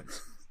it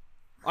happens.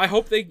 I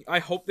hope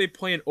they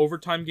play an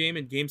overtime game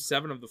in Game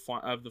 7 of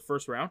the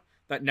first round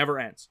that never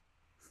ends.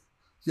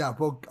 Yeah,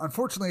 well,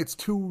 unfortunately, it's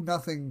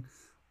 2-0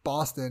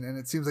 Boston, and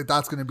it seems like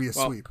that's going to be a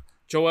sweep.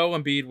 Joel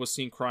Embiid was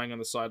seen crying on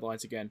the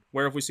sidelines again.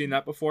 Where have we seen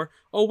that before?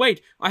 Oh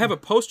wait, I have a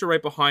poster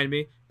right behind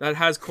me that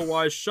has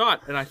Kawhi's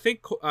shot, and I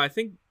think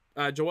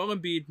Joel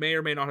Embiid may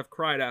or may not have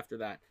cried after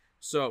that.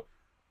 So,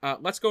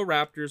 let's go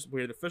Raptors.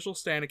 We're the official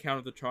stand account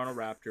of the Toronto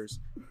Raptors,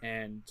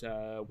 and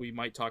we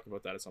might talk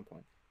about that at some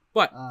point.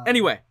 But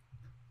anyway,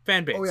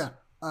 fan base. Oh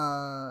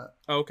yeah.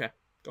 Okay,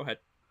 go ahead.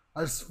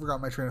 I just forgot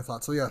my train of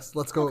thought. So yes,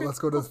 let's go. Okay, let's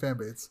go to the fan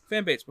base.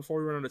 Fan base before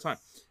we run out of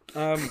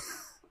time.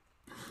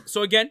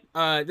 So again,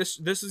 this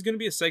is going to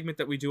be a segment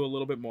that we do a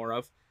little bit more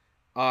of.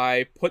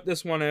 I put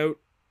this one out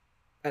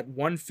at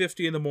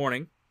 1:50 in the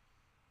morning.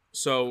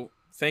 So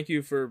thank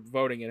you for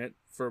voting in it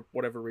for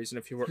whatever reason.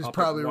 If you were up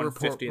at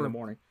 1:50 in the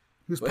morning,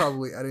 who's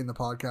probably editing the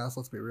podcast?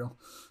 Let's be real.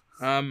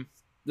 I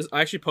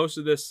actually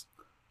posted this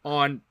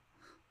on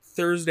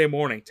Thursday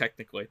morning,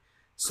 technically.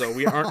 So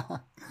we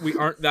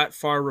aren't that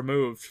far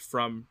removed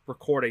from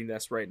recording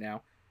this right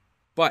now.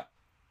 But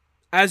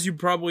as you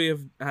probably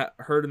have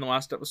heard in the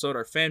last episode,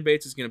 our fan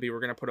base is going to be, we're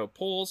going to put out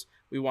polls.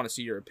 We want to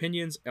see your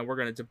opinions, and we're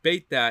going to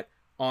debate that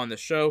on the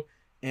show,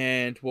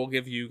 and we'll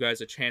give you guys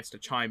a chance to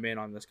chime in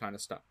on this kind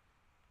of stuff.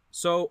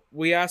 So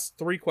we asked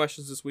 3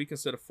 questions this week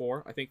instead of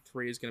 4. I think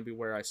 3 is going to be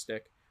where I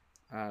stick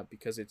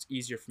because it's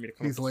easier for me to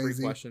come up with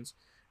 3 questions.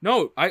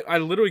 No, I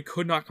literally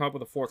could not come up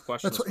with a 4th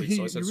question this week,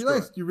 so I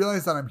said you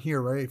realize that I'm here,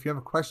 right? If you have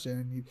a question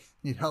and you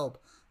need help,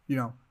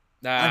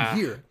 I'm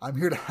here. I'm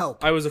here to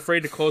help. I was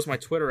afraid to close my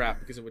Twitter app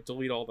because it would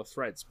delete all the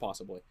threads,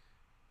 possibly.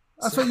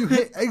 That's why you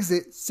hit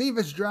exit, save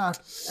as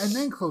draft, and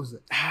then close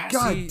it.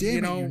 God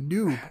damn it, you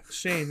noob.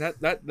 Shane,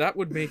 that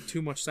would make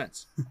too much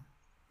sense.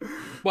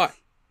 But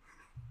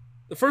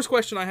the first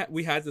question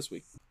we had this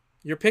week.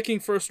 You're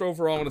picking first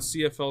overall in a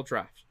CFL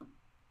draft.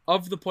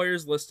 Of the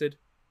players listed,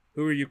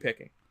 who are you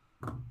picking?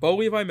 Bo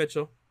Levi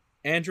Mitchell,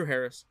 Andrew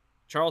Harris,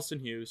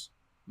 Charleston Hughes,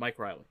 Mike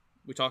Riley.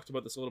 We talked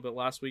about this a little bit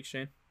last week,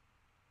 Shane.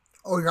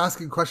 Oh, you're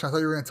asking a question. I thought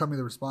you were going to tell me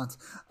the response.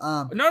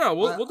 No,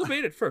 we'll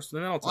debate it first,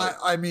 and then I'll tell you.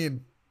 I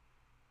mean,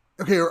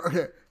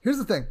 okay. Here's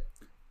the thing.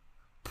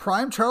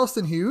 Prime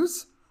Charleston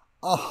Hughes,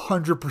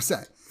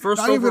 100%.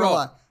 First Not overall. even gonna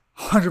lie,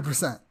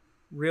 100%.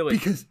 Really?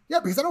 Because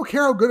I don't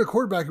care how good a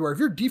quarterback you are. If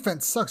your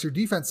defense sucks, you're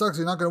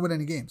not going to win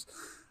any games.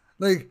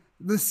 Like,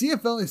 the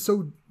CFL is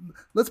so.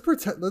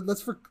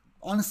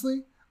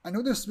 Honestly, I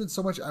know there's been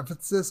so much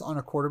emphasis on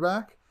a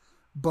quarterback,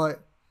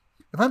 but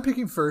if I'm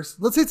picking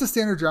first, let's say it's a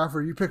standard draft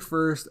where you pick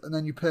first and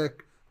then you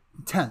pick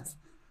 10th.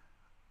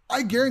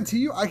 I guarantee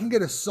you I can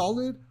get a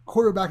solid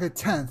quarterback at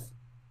 10th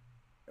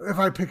if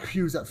I pick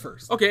Hughes at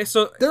first. Okay,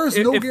 so there is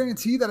no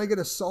guarantee that I get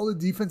a solid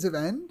defensive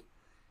end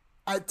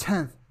at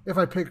 10th if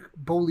I pick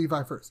Bo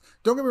Levi first.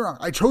 Don't get me wrong.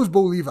 I chose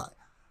Bo Levi.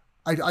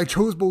 I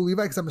chose Bo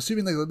Levi because I'm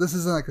assuming like this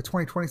isn't like a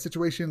 2020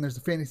 situation. There's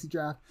a fantasy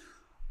draft.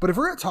 But if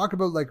we're going to talk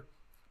about like,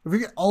 if we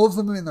get all of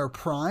them in their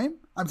prime,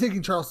 I'm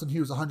taking Charleston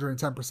Hughes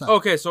 110%.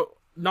 Okay, so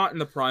not in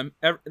the prime.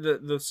 The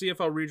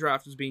CFL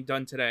redraft is being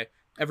done today.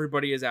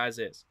 Everybody is as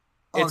is.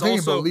 I'm thinking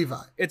about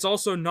Levi. It's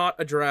also not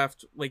a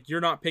draft. Like, you're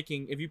not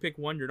picking, if you pick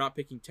 1, you're not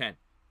picking 10.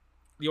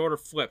 The order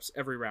flips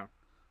every round.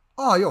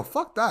 Oh, yo,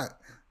 fuck that.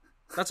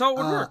 That's how it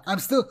would work. I'm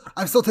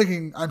still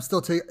taking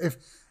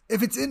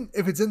if it's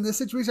in this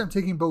situation, I'm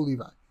taking Bo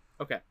Levi.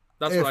 Okay.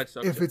 That's what I'd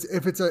say. If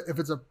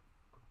it's a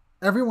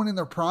everyone in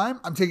their prime,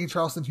 I'm taking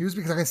Charleston Hughes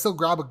because I can still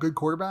grab a good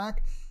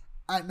quarterback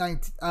at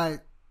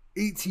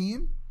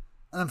 18,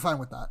 and I'm fine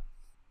with that.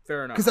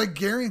 Fair enough. Because I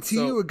guarantee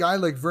you a guy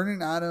like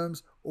Vernon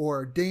Adams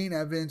or Dane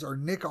Evans or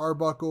Nick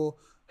Arbuckle,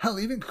 hell,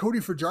 even Cody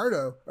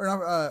Fajardo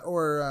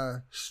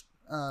or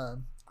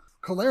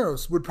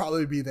Caleros would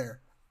probably be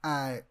there.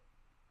 And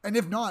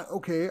if not,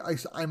 okay,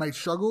 I might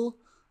struggle.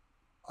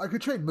 I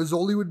could trade.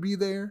 Mazzoli would be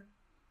there.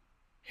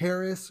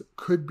 Harris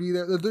could be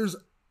there. There's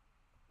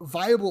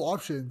viable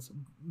options.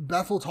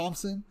 Bethel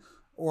Thompson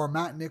or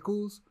Matt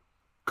Nichols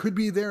could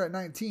be there at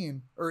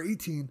 19 or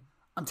 18.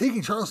 I'm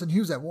taking Charleston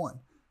Hughes at 1.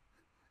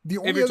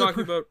 If you're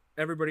talking about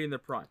everybody in their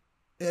prime.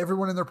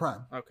 Everyone in their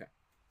prime. Okay.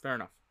 Fair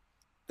enough.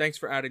 Thanks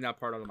for adding that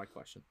part onto my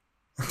question.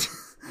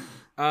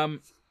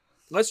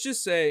 Let's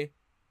just say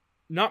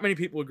not many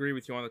people agree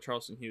with you on the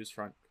Charleston Hughes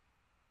front.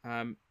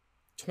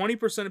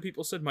 20% of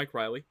people said Mike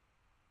Riley,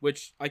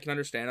 which I can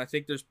understand. I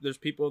think there's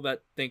people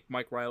that think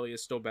Mike Riley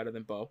is still better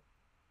than Bo.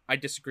 I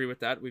disagree with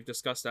that. We've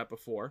discussed that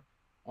before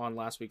on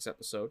last week's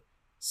episode.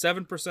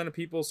 7% of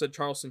people said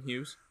Charleston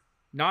Hughes.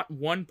 Not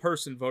one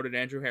person voted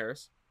Andrew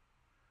Harris.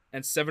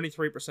 And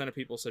 73% of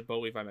people said Bo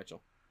Levi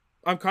Mitchell.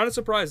 I'm kind of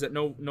surprised that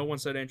no one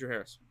said Andrew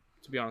Harris,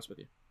 to be honest with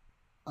you.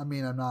 I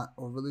mean, I'm not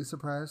overly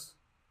surprised.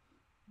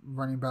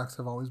 Running backs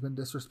have always been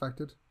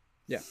disrespected.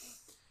 Yeah.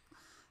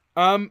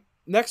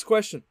 Next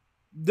question.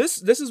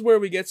 This is where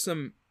we get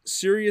some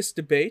serious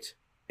debate,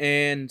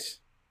 and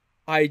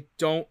I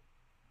don't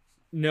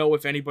know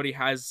if anybody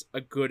has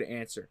a good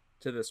answer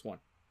to this one.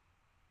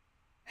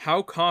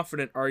 How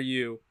confident are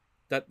you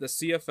that the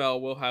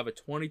CFL will have a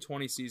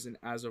 2020 season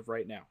as of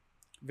right now?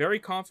 Very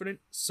confident,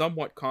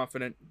 somewhat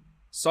unconfident,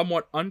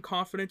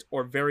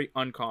 or very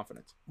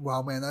unconfident?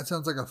 Wow, man, that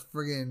sounds like a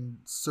friggin'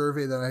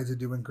 survey that I had to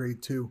do in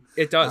grade 2.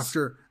 It does.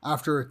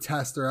 After a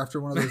test or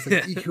after one of those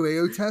like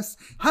EQAO tests.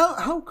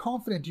 How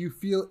confident do you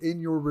feel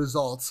in your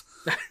results?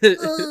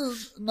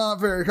 Not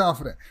very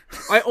confident.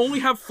 I only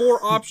have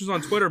 4 options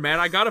on Twitter, man.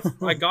 I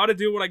gotta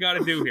do what I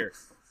gotta do here.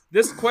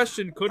 This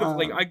question could have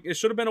it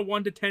should have been a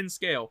 1 to 10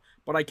 scale,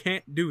 but I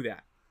can't do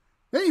that.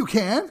 Yeah, you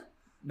can.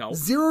 No.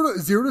 0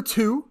 to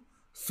 2,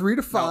 3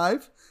 to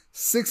 5,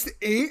 6 to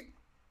 8,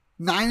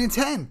 9 and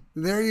 10.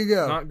 There you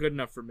go. Not good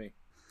enough for me.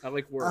 I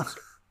like words.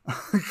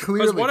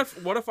 Clearly. Because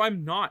what if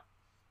I'm not?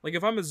 Like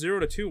if I'm a 0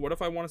 to 2, what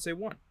if I want to say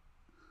 1?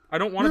 I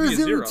don't want to be a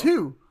 0 to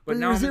 2. But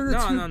now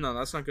no,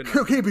 that's not good enough.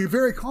 Okay, but you're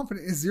very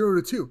confident is 0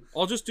 to 2.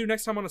 I'll just do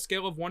next time on a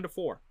scale of 1 to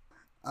 4.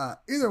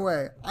 Either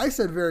way, I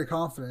said very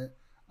confident.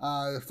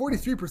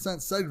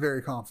 43% said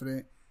very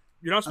confident.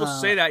 You're not supposed to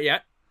say that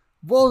yet.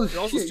 Well,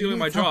 you're also stealing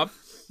my job.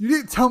 You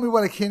didn't tell me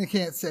what I can and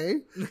can't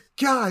say.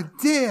 God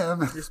damn.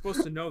 You're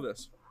supposed to know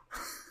this.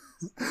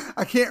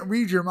 I can't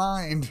read your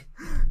mind.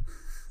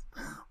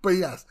 But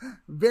yes,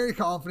 very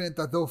confident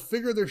that they'll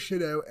figure their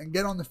shit out and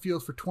get on the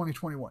field for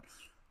 2021.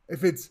 If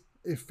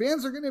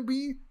fans are going to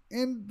be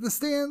in the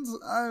stands,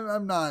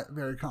 I'm not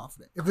very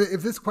confident.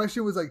 If this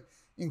question was like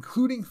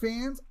including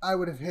fans, I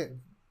would have hit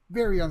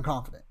very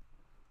unconfident.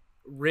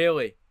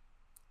 Really?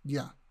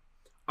 Yeah.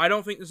 I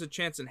don't think there's a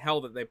chance in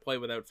hell that they play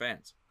without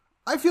fans.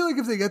 I feel like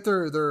if they get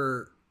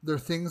their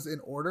things in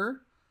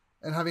order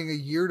and having a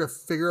year to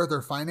figure out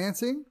their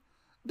financing,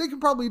 they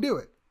can probably do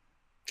it.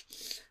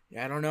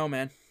 Yeah, I don't know,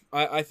 man.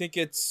 I think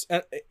it's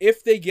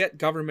if they get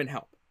government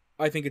help,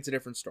 I think it's a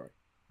different story.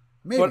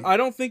 Maybe. But I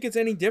don't think it's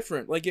any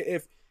different. Like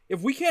if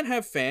we can't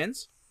have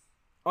fans,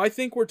 I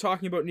think we're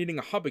talking about needing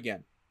a hub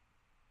again,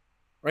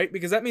 right?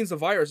 Because that means the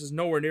virus is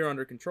nowhere near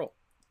under control.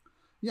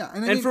 Yeah,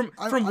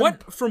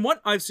 from what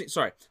I've seen,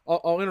 sorry,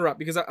 I'll interrupt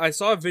because I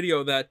saw a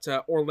video that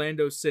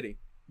Orlando City,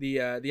 the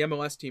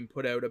MLS team,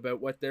 put out about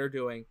what they're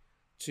doing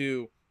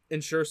to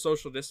ensure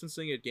social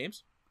distancing at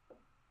games.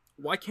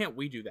 Why can't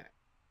we do that?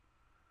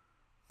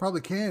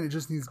 Probably can. It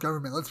just needs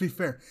government. Let's be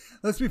fair.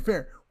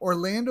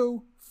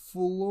 Orlando,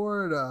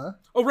 Florida.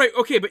 Oh right,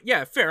 okay, but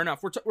yeah, fair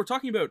enough. We're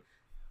talking about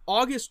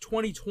August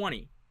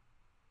 2020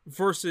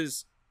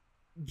 versus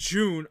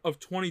June of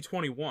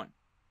 2021.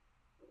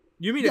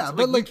 You mean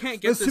we can't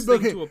get this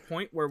thing to a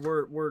point where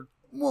we're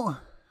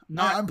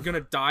not going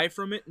to die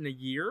from it in a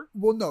year?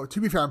 Well, no, to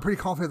be fair, I'm pretty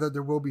confident that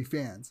there will be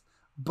fans.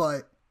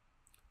 But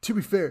to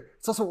be fair,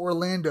 it's also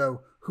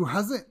Orlando who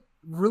hasn't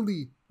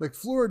really, like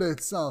Florida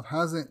itself,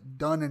 hasn't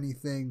done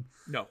anything.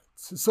 No.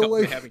 So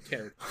they haven't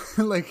cared.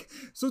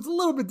 So it's a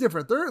little bit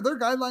different. Their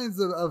guidelines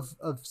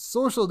of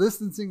social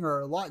distancing are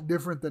a lot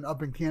different than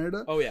up in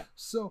Canada. Oh, yeah.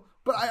 So,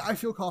 but I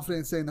feel confident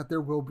in saying that there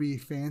will be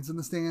fans in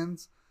the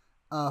stands.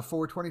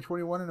 For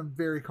 2021, and I'm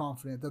very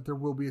confident that there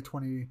will be a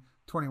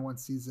 2021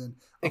 season.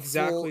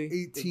 Full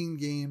 18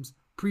 games,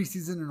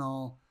 preseason and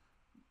all.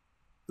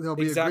 There'll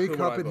be a Grey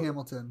Cup in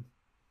Hamilton.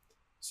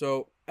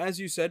 So, as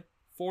you said,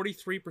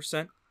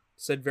 43%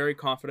 said very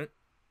confident.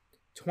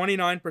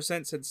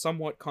 29% said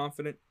somewhat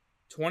confident.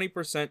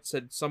 20%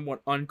 said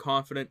somewhat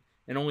unconfident.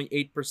 And only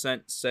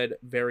 8% said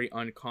very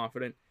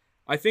unconfident.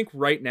 I think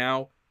right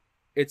now,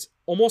 it's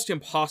almost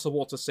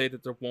impossible to say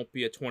that there won't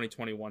be a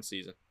 2021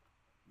 season.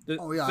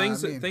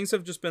 Things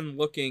have just been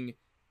looking,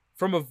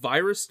 from a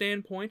virus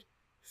standpoint,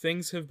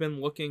 things have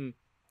been looking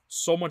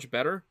so much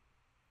better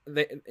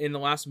in the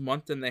last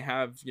month than they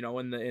have,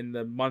 in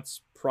the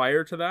months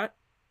prior to that.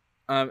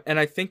 And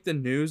I think the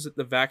news that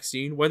the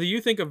vaccine, whether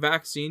you think a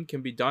vaccine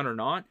can be done or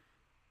not,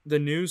 the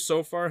news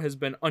so far has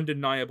been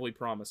undeniably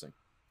promising.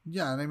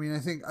 Yeah, and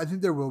I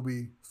think there will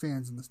be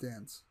fans in the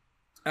stands.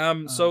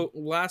 So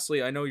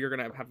lastly, I know you're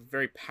gonna have a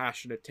very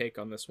passionate take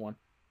on this one.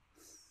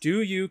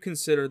 Do you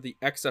consider the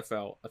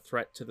XFL a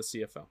threat to the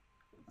CFL?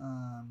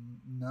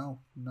 No,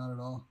 not at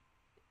all.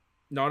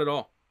 Not at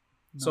all.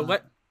 So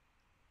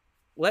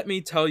let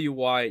me tell you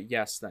why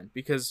yes then,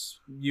 because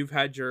you've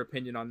had your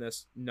opinion on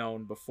this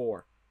known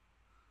before.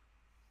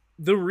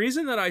 The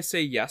reason that I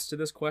say yes to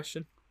this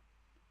question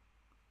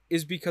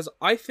is because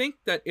I think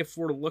that if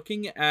we're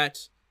looking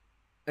at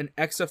an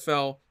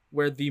XFL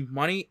where the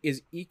money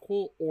is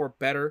equal or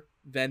better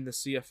than the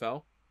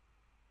CFL,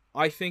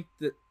 I think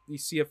that the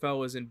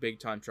CFL is in big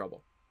time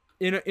trouble.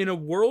 In a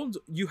world,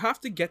 you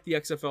have to get the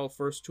XFL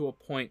first to a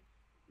point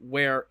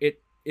where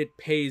it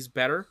pays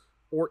better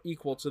or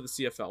equal to the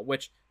CFL,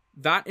 which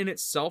that in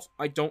itself,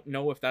 I don't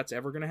know if that's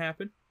ever going to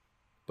happen.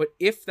 But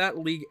if that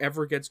league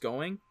ever gets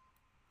going,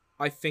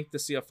 I think the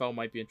CFL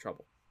might be in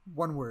trouble.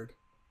 One word: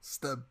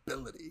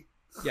 stability.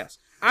 Yes.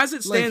 As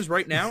it stands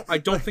right now, I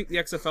don't think the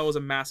XFL is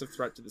a massive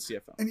threat to the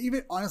CFL. And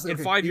even honestly, in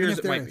 5 years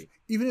it might be.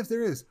 Even if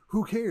there is,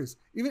 who cares?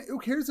 Who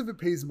cares if it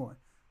pays more?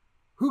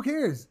 Who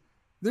cares?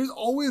 There's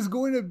always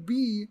going to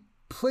be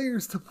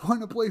players to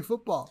want to play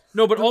football.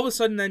 No, but all of a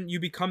sudden then you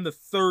become the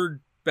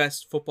third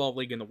best football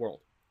league in the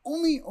world.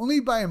 Only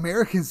by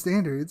American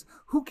standards.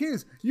 Who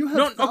cares? You have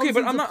no, okay,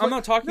 but I'm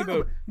not talking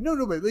about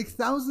but like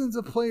thousands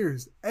of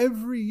players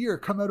every year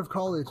come out of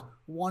college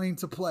wanting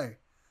to play.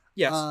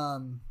 Yes.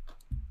 And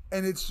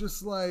it's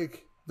just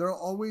like there'll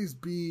always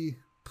be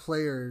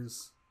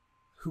players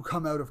who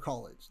come out of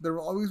college. There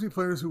will always be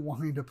players who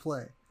wanting to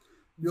play.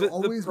 You'll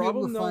always be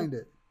able to find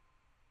it.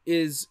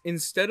 Is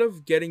instead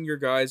of getting your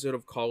guys out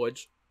of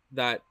college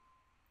that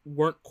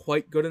weren't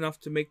quite good enough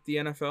to make the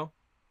NFL,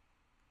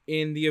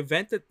 in the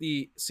event that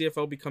the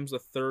CFL becomes the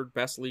third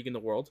best league in the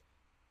world,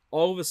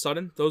 all of a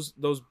sudden those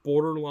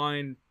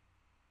borderline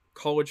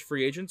college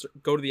free agents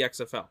go to the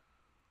XFL,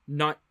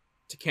 not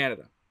to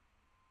Canada.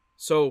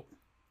 So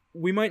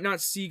we might not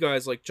see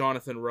guys like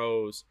Jonathan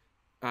Rose,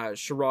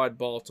 Sherrod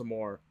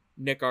Baltimore,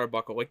 Nick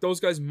Arbuckle. Like those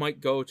guys might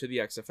go to the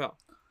XFL.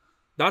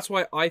 That's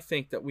why I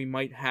think that we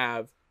might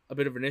have a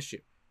bit of an issue.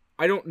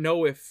 I don't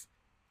know if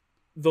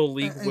the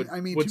league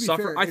would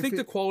suffer. Fair, I think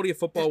the quality of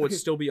football would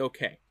still be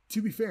okay.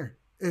 To be fair,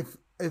 if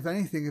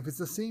anything,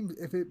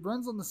 if it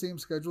runs on the same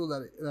schedule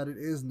that it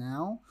is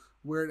now,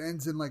 where it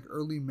ends in like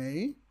early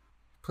May,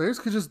 players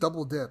could just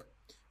double dip.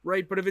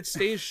 Right, but if it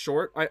stays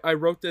short, I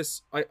wrote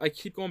this. I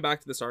keep going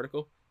back to this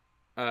article,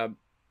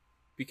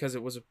 because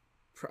it was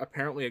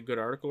apparently a good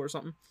article or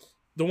something.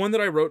 The one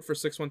that I wrote for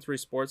 613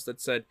 Sports that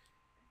said,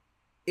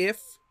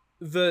 if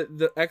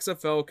the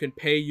XFL can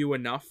pay you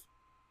enough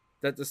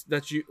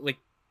that you like,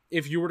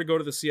 if you were to go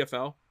to the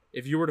CFL,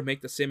 if you were to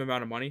make the same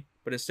amount of money,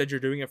 but instead you're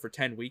doing it for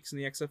 10 weeks in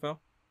the XFL,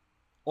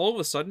 all of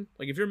a sudden,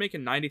 like if you're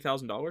making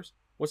 $90,000,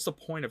 what's the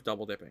point of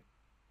double dipping?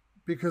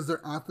 Because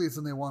they're athletes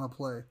and they want to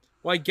play.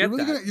 Well, I get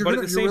that, but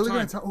at the same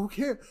time,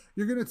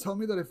 you're going to tell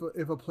me that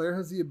if a player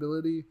has the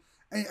ability,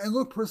 and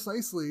look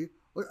precisely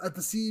at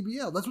the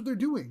CEBL, that's what they're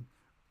doing.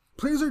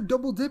 Players are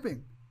double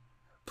dipping.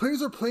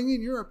 Players are playing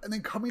in Europe and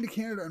then coming to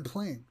Canada and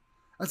playing.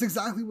 That's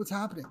exactly what's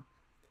happening.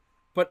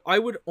 But I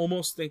would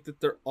almost think that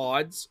their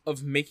odds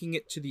of making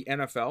it to the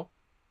NFL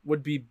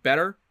would be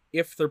better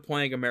if they're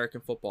playing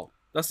American football.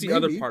 That's the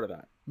other part of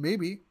that.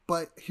 Maybe,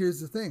 but here's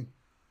the thing.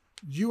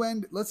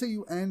 Let's say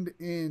you end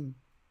in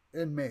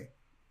May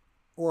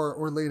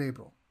or late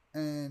April,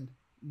 and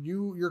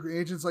your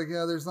agent's like,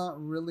 yeah, there's not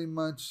really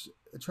much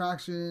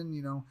attraction,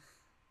 you know.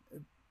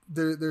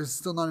 There's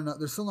still not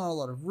a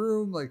lot of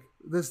room, like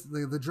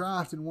the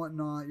draft and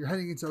whatnot. You're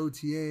heading into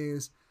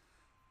OTAs,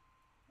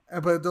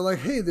 but they're like,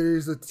 hey,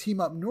 there's a team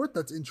up north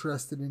that's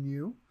interested in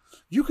you.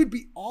 You could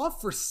be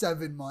off for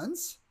 7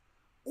 months,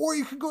 or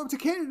you could go up to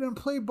Canada and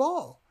play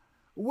ball.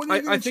 What are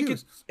you going to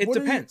choose? It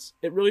depends.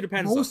 It really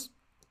depends.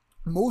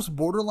 Most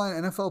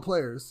borderline NFL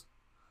players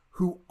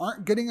who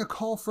aren't getting a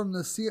call from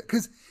the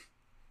because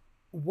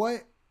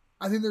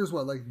I think there's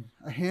like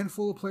a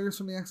handful of players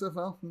from the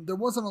XFL. There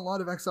wasn't a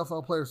lot of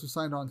XFL players who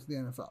signed on to the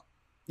NFL.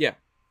 Yeah.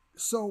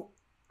 So,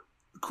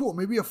 cool.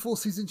 Maybe a full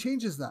season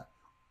changes that.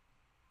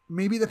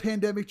 Maybe the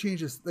pandemic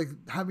changes. Like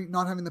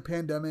not having the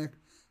pandemic,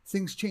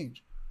 things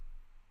change.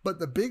 But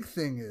the big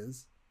thing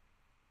is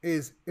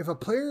if a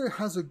player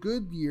has a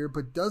good year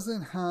but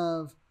doesn't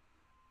have,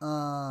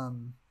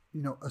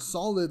 a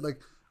solid,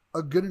 like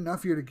a good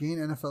enough year to gain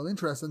NFL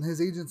interest, and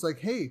his agent's like,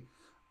 hey,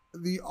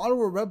 the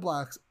Ottawa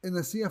Redblacks in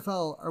the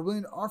CFL are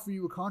willing to offer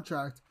you a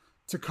contract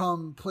to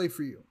come play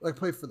for you, like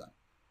play for them.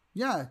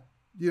 Yeah,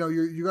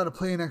 you got to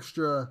play an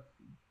extra,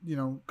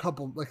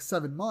 couple, like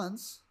 7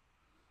 months.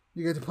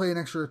 You get to play an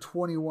extra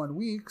 21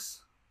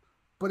 weeks,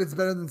 but it's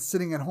better than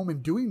sitting at home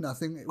and doing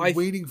nothing,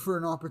 waiting for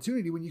an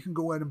opportunity when you can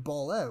go out and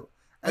ball out.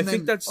 And I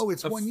think that's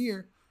it's 1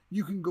 year.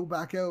 You can go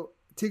back out,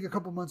 take a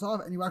couple months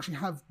off, and you actually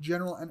have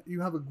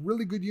you have a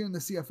really good year in the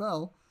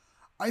CFL.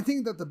 I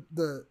think that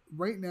the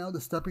right now the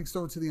stepping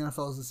stone to the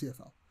NFL is the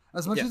CFL.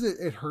 As much as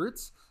it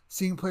hurts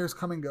seeing players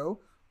come and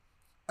go,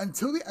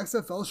 until the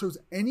XFL shows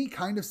any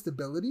kind of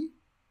stability,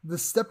 the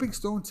stepping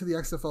stone to the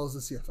XFL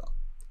is the CFL.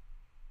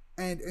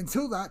 And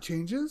until that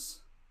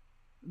changes,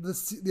 the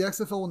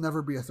XFL will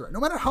never be a threat. No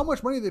matter how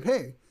much money they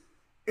pay,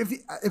 if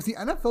the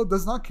NFL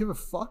does not give a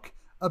fuck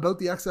about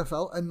the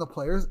XFL and the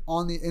players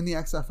in the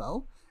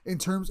XFL in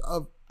terms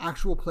of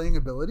actual playing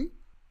ability,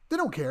 they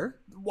don't care.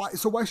 Why?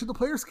 So why should the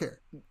players care?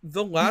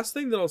 The last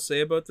thing that I'll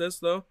say about this,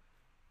 though,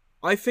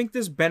 I think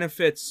this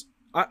benefits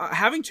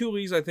having two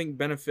leagues. I think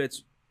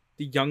benefits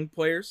the young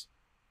players,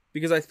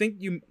 because I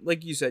think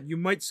like you said, you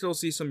might still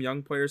see some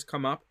young players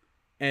come up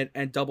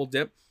and double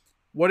dip.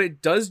 What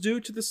it does do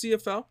to the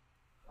CFL,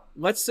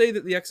 let's say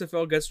that the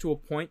XFL gets to a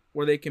point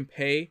where they can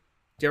pay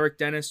Derek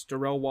Dennis,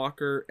 Darrell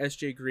Walker,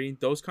 SJ Green,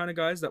 those kind of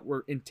guys that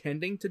were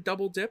intending to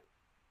double dip.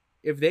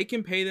 If they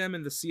can pay them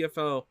in the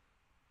CFL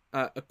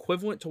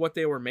equivalent to what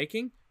they were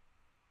making.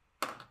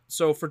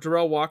 So for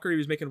Darrell Walker, he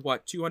was making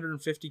what,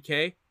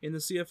 $250K in the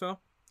CFL?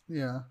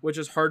 Yeah. Which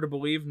is hard to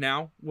believe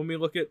now when we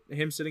look at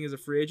him sitting as a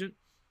free agent.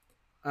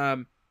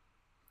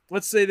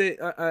 Let's say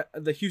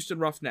the Houston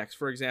Roughnecks,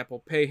 for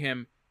example, pay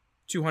him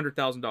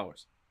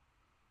 $200,000.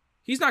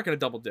 He's not going to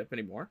double dip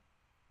anymore.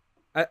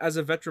 as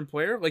a veteran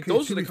player, like Okay,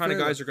 those to are the be kind of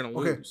fair, guys you're going to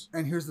okay, lose.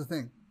 and here's the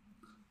thing.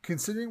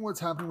 Considering what's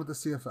happening with the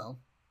CFL,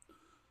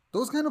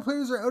 those kind of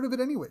players are out of it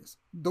anyways.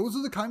 Those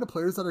are the kind of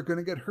players that are going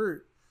to get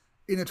hurt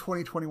in a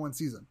 2021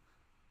 season.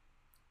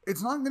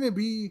 It's not going to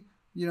be,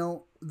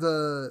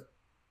 the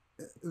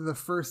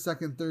first,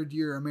 second, third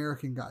year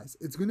American guys.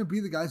 It's going to be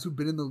the guys who've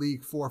been in the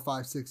league 4,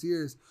 5, 6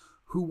 years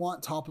who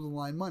want top of the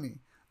line money.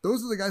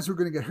 Those are the guys who are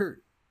going to get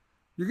hurt.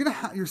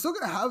 You're still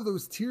going to have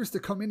those tiers to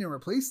come in and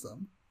replace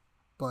them.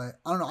 But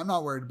I don't know. I'm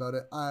not worried about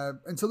it.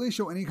 Until they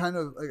show any kind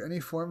of any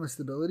form of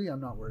stability,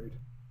 I'm not worried.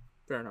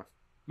 Fair enough.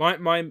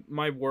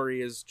 My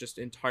worry is just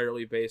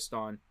entirely based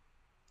on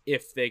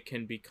if they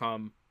can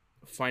become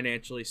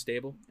financially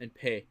stable and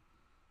pay.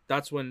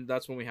 That's when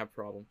we have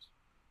problems.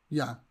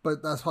 Yeah,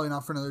 but that's probably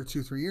not for another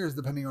 2-3 years,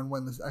 depending on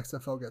when this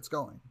XFL gets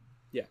going.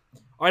 Yeah,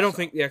 I don't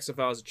think the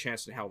XFL has a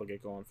chance in hell to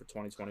get going for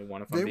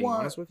 2021. If I'm being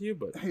honest with you,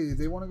 but hey,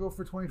 they want to go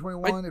for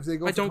 2021. If they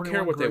go, I don't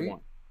care what they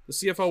want. The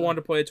CFL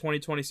wanted to play a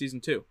 2020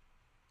 season too.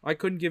 I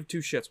couldn't give two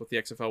shits what the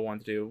XFL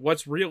wanted to do.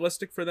 What's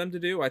realistic for them to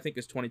do, I think,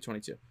 is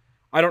 2022.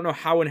 I don't know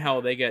how in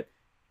hell they get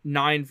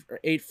 9 or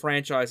 8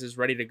 franchises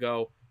ready to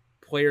go,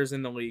 players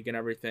in the league and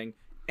everything,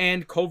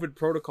 and COVID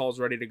protocols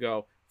ready to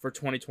go for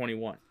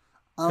 2021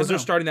 because they're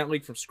starting that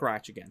league from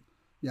scratch again.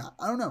 Yeah,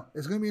 I don't know.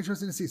 It's going to be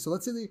interesting to see. So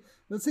let's say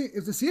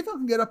if the CFL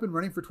can get up and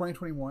running for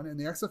 2021 and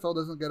the XFL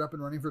doesn't get up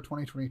and running for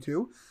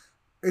 2022,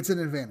 it's an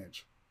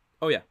advantage.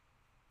 Oh yeah.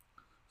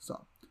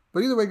 So, but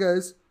either way,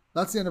 guys,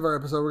 that's the end of our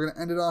episode. We're going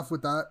to end it off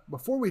with that.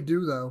 Before we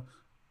do, though,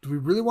 do we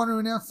really want to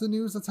announce the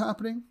news that's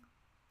happening?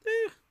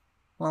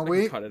 Want to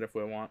wait? Cut it if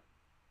we want.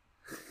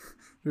 Do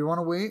we want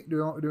to wait? Do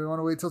we want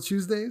to wait till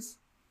Tuesdays?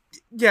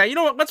 Yeah, you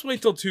know what? Let's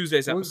wait till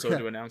Tuesday's episode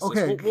to announce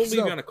this. We'll leave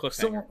you on a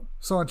cliffhanger.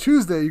 So on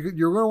Tuesday,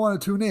 you're going to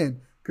want to tune in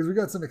because we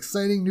got some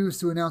exciting news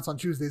to announce on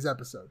Tuesday's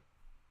episode.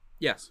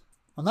 Yes.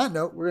 On that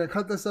note, we're going to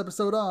cut this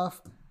episode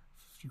off.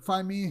 You can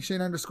find me,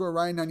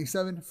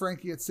 Shane_Ryan97,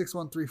 Frankie at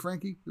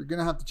 613Frankie. You're going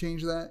to have to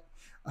change that.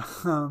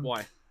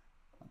 Why?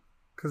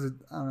 Because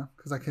I don't know.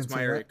 Because I can't say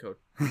my area that. code.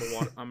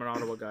 I'm an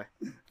Ottawa guy.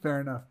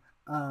 Fair enough.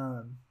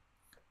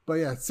 But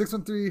yeah,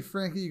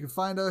 613Frankie. You can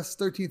find us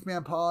 13th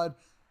Man Pod,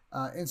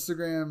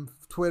 Instagram,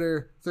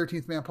 Twitter,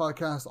 13th Man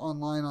Podcast,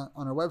 online on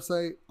our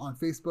website, on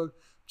Facebook.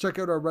 Check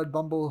out our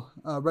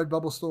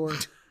Redbubble store.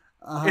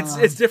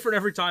 It's different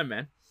every time,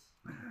 man.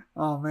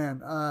 Oh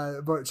man,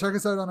 but check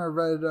us out on our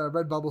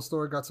Redbubble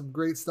store. Got some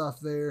great stuff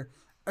there.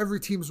 Every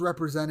team's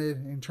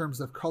represented in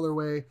terms of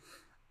colorway.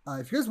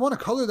 If you guys want a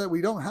color that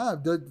we don't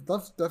have,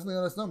 definitely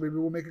let us know. Maybe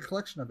we'll make a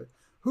collection of it.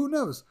 Who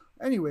knows?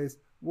 Anyways,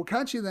 we'll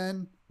catch you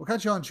then. We'll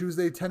catch you on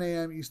Tuesday, 10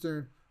 a.m.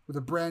 Eastern, with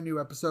a brand new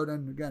episode.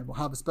 And again, we'll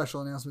have a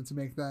special announcement to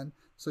make then,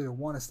 so you'll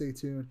want to stay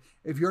tuned.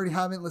 If you already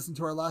haven't listened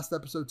to our last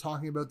episode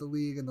talking about the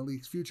league and the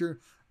league's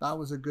future, that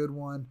was a good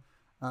one.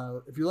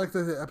 If you like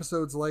the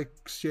episodes,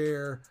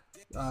 share,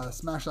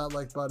 smash that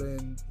like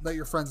button, let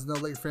your friends know,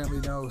 let your family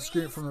know,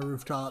 scream it from the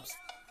rooftops.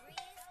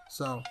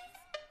 So,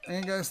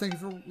 and guys, thank you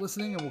for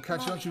listening, and we'll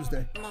catch you on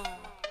Tuesday.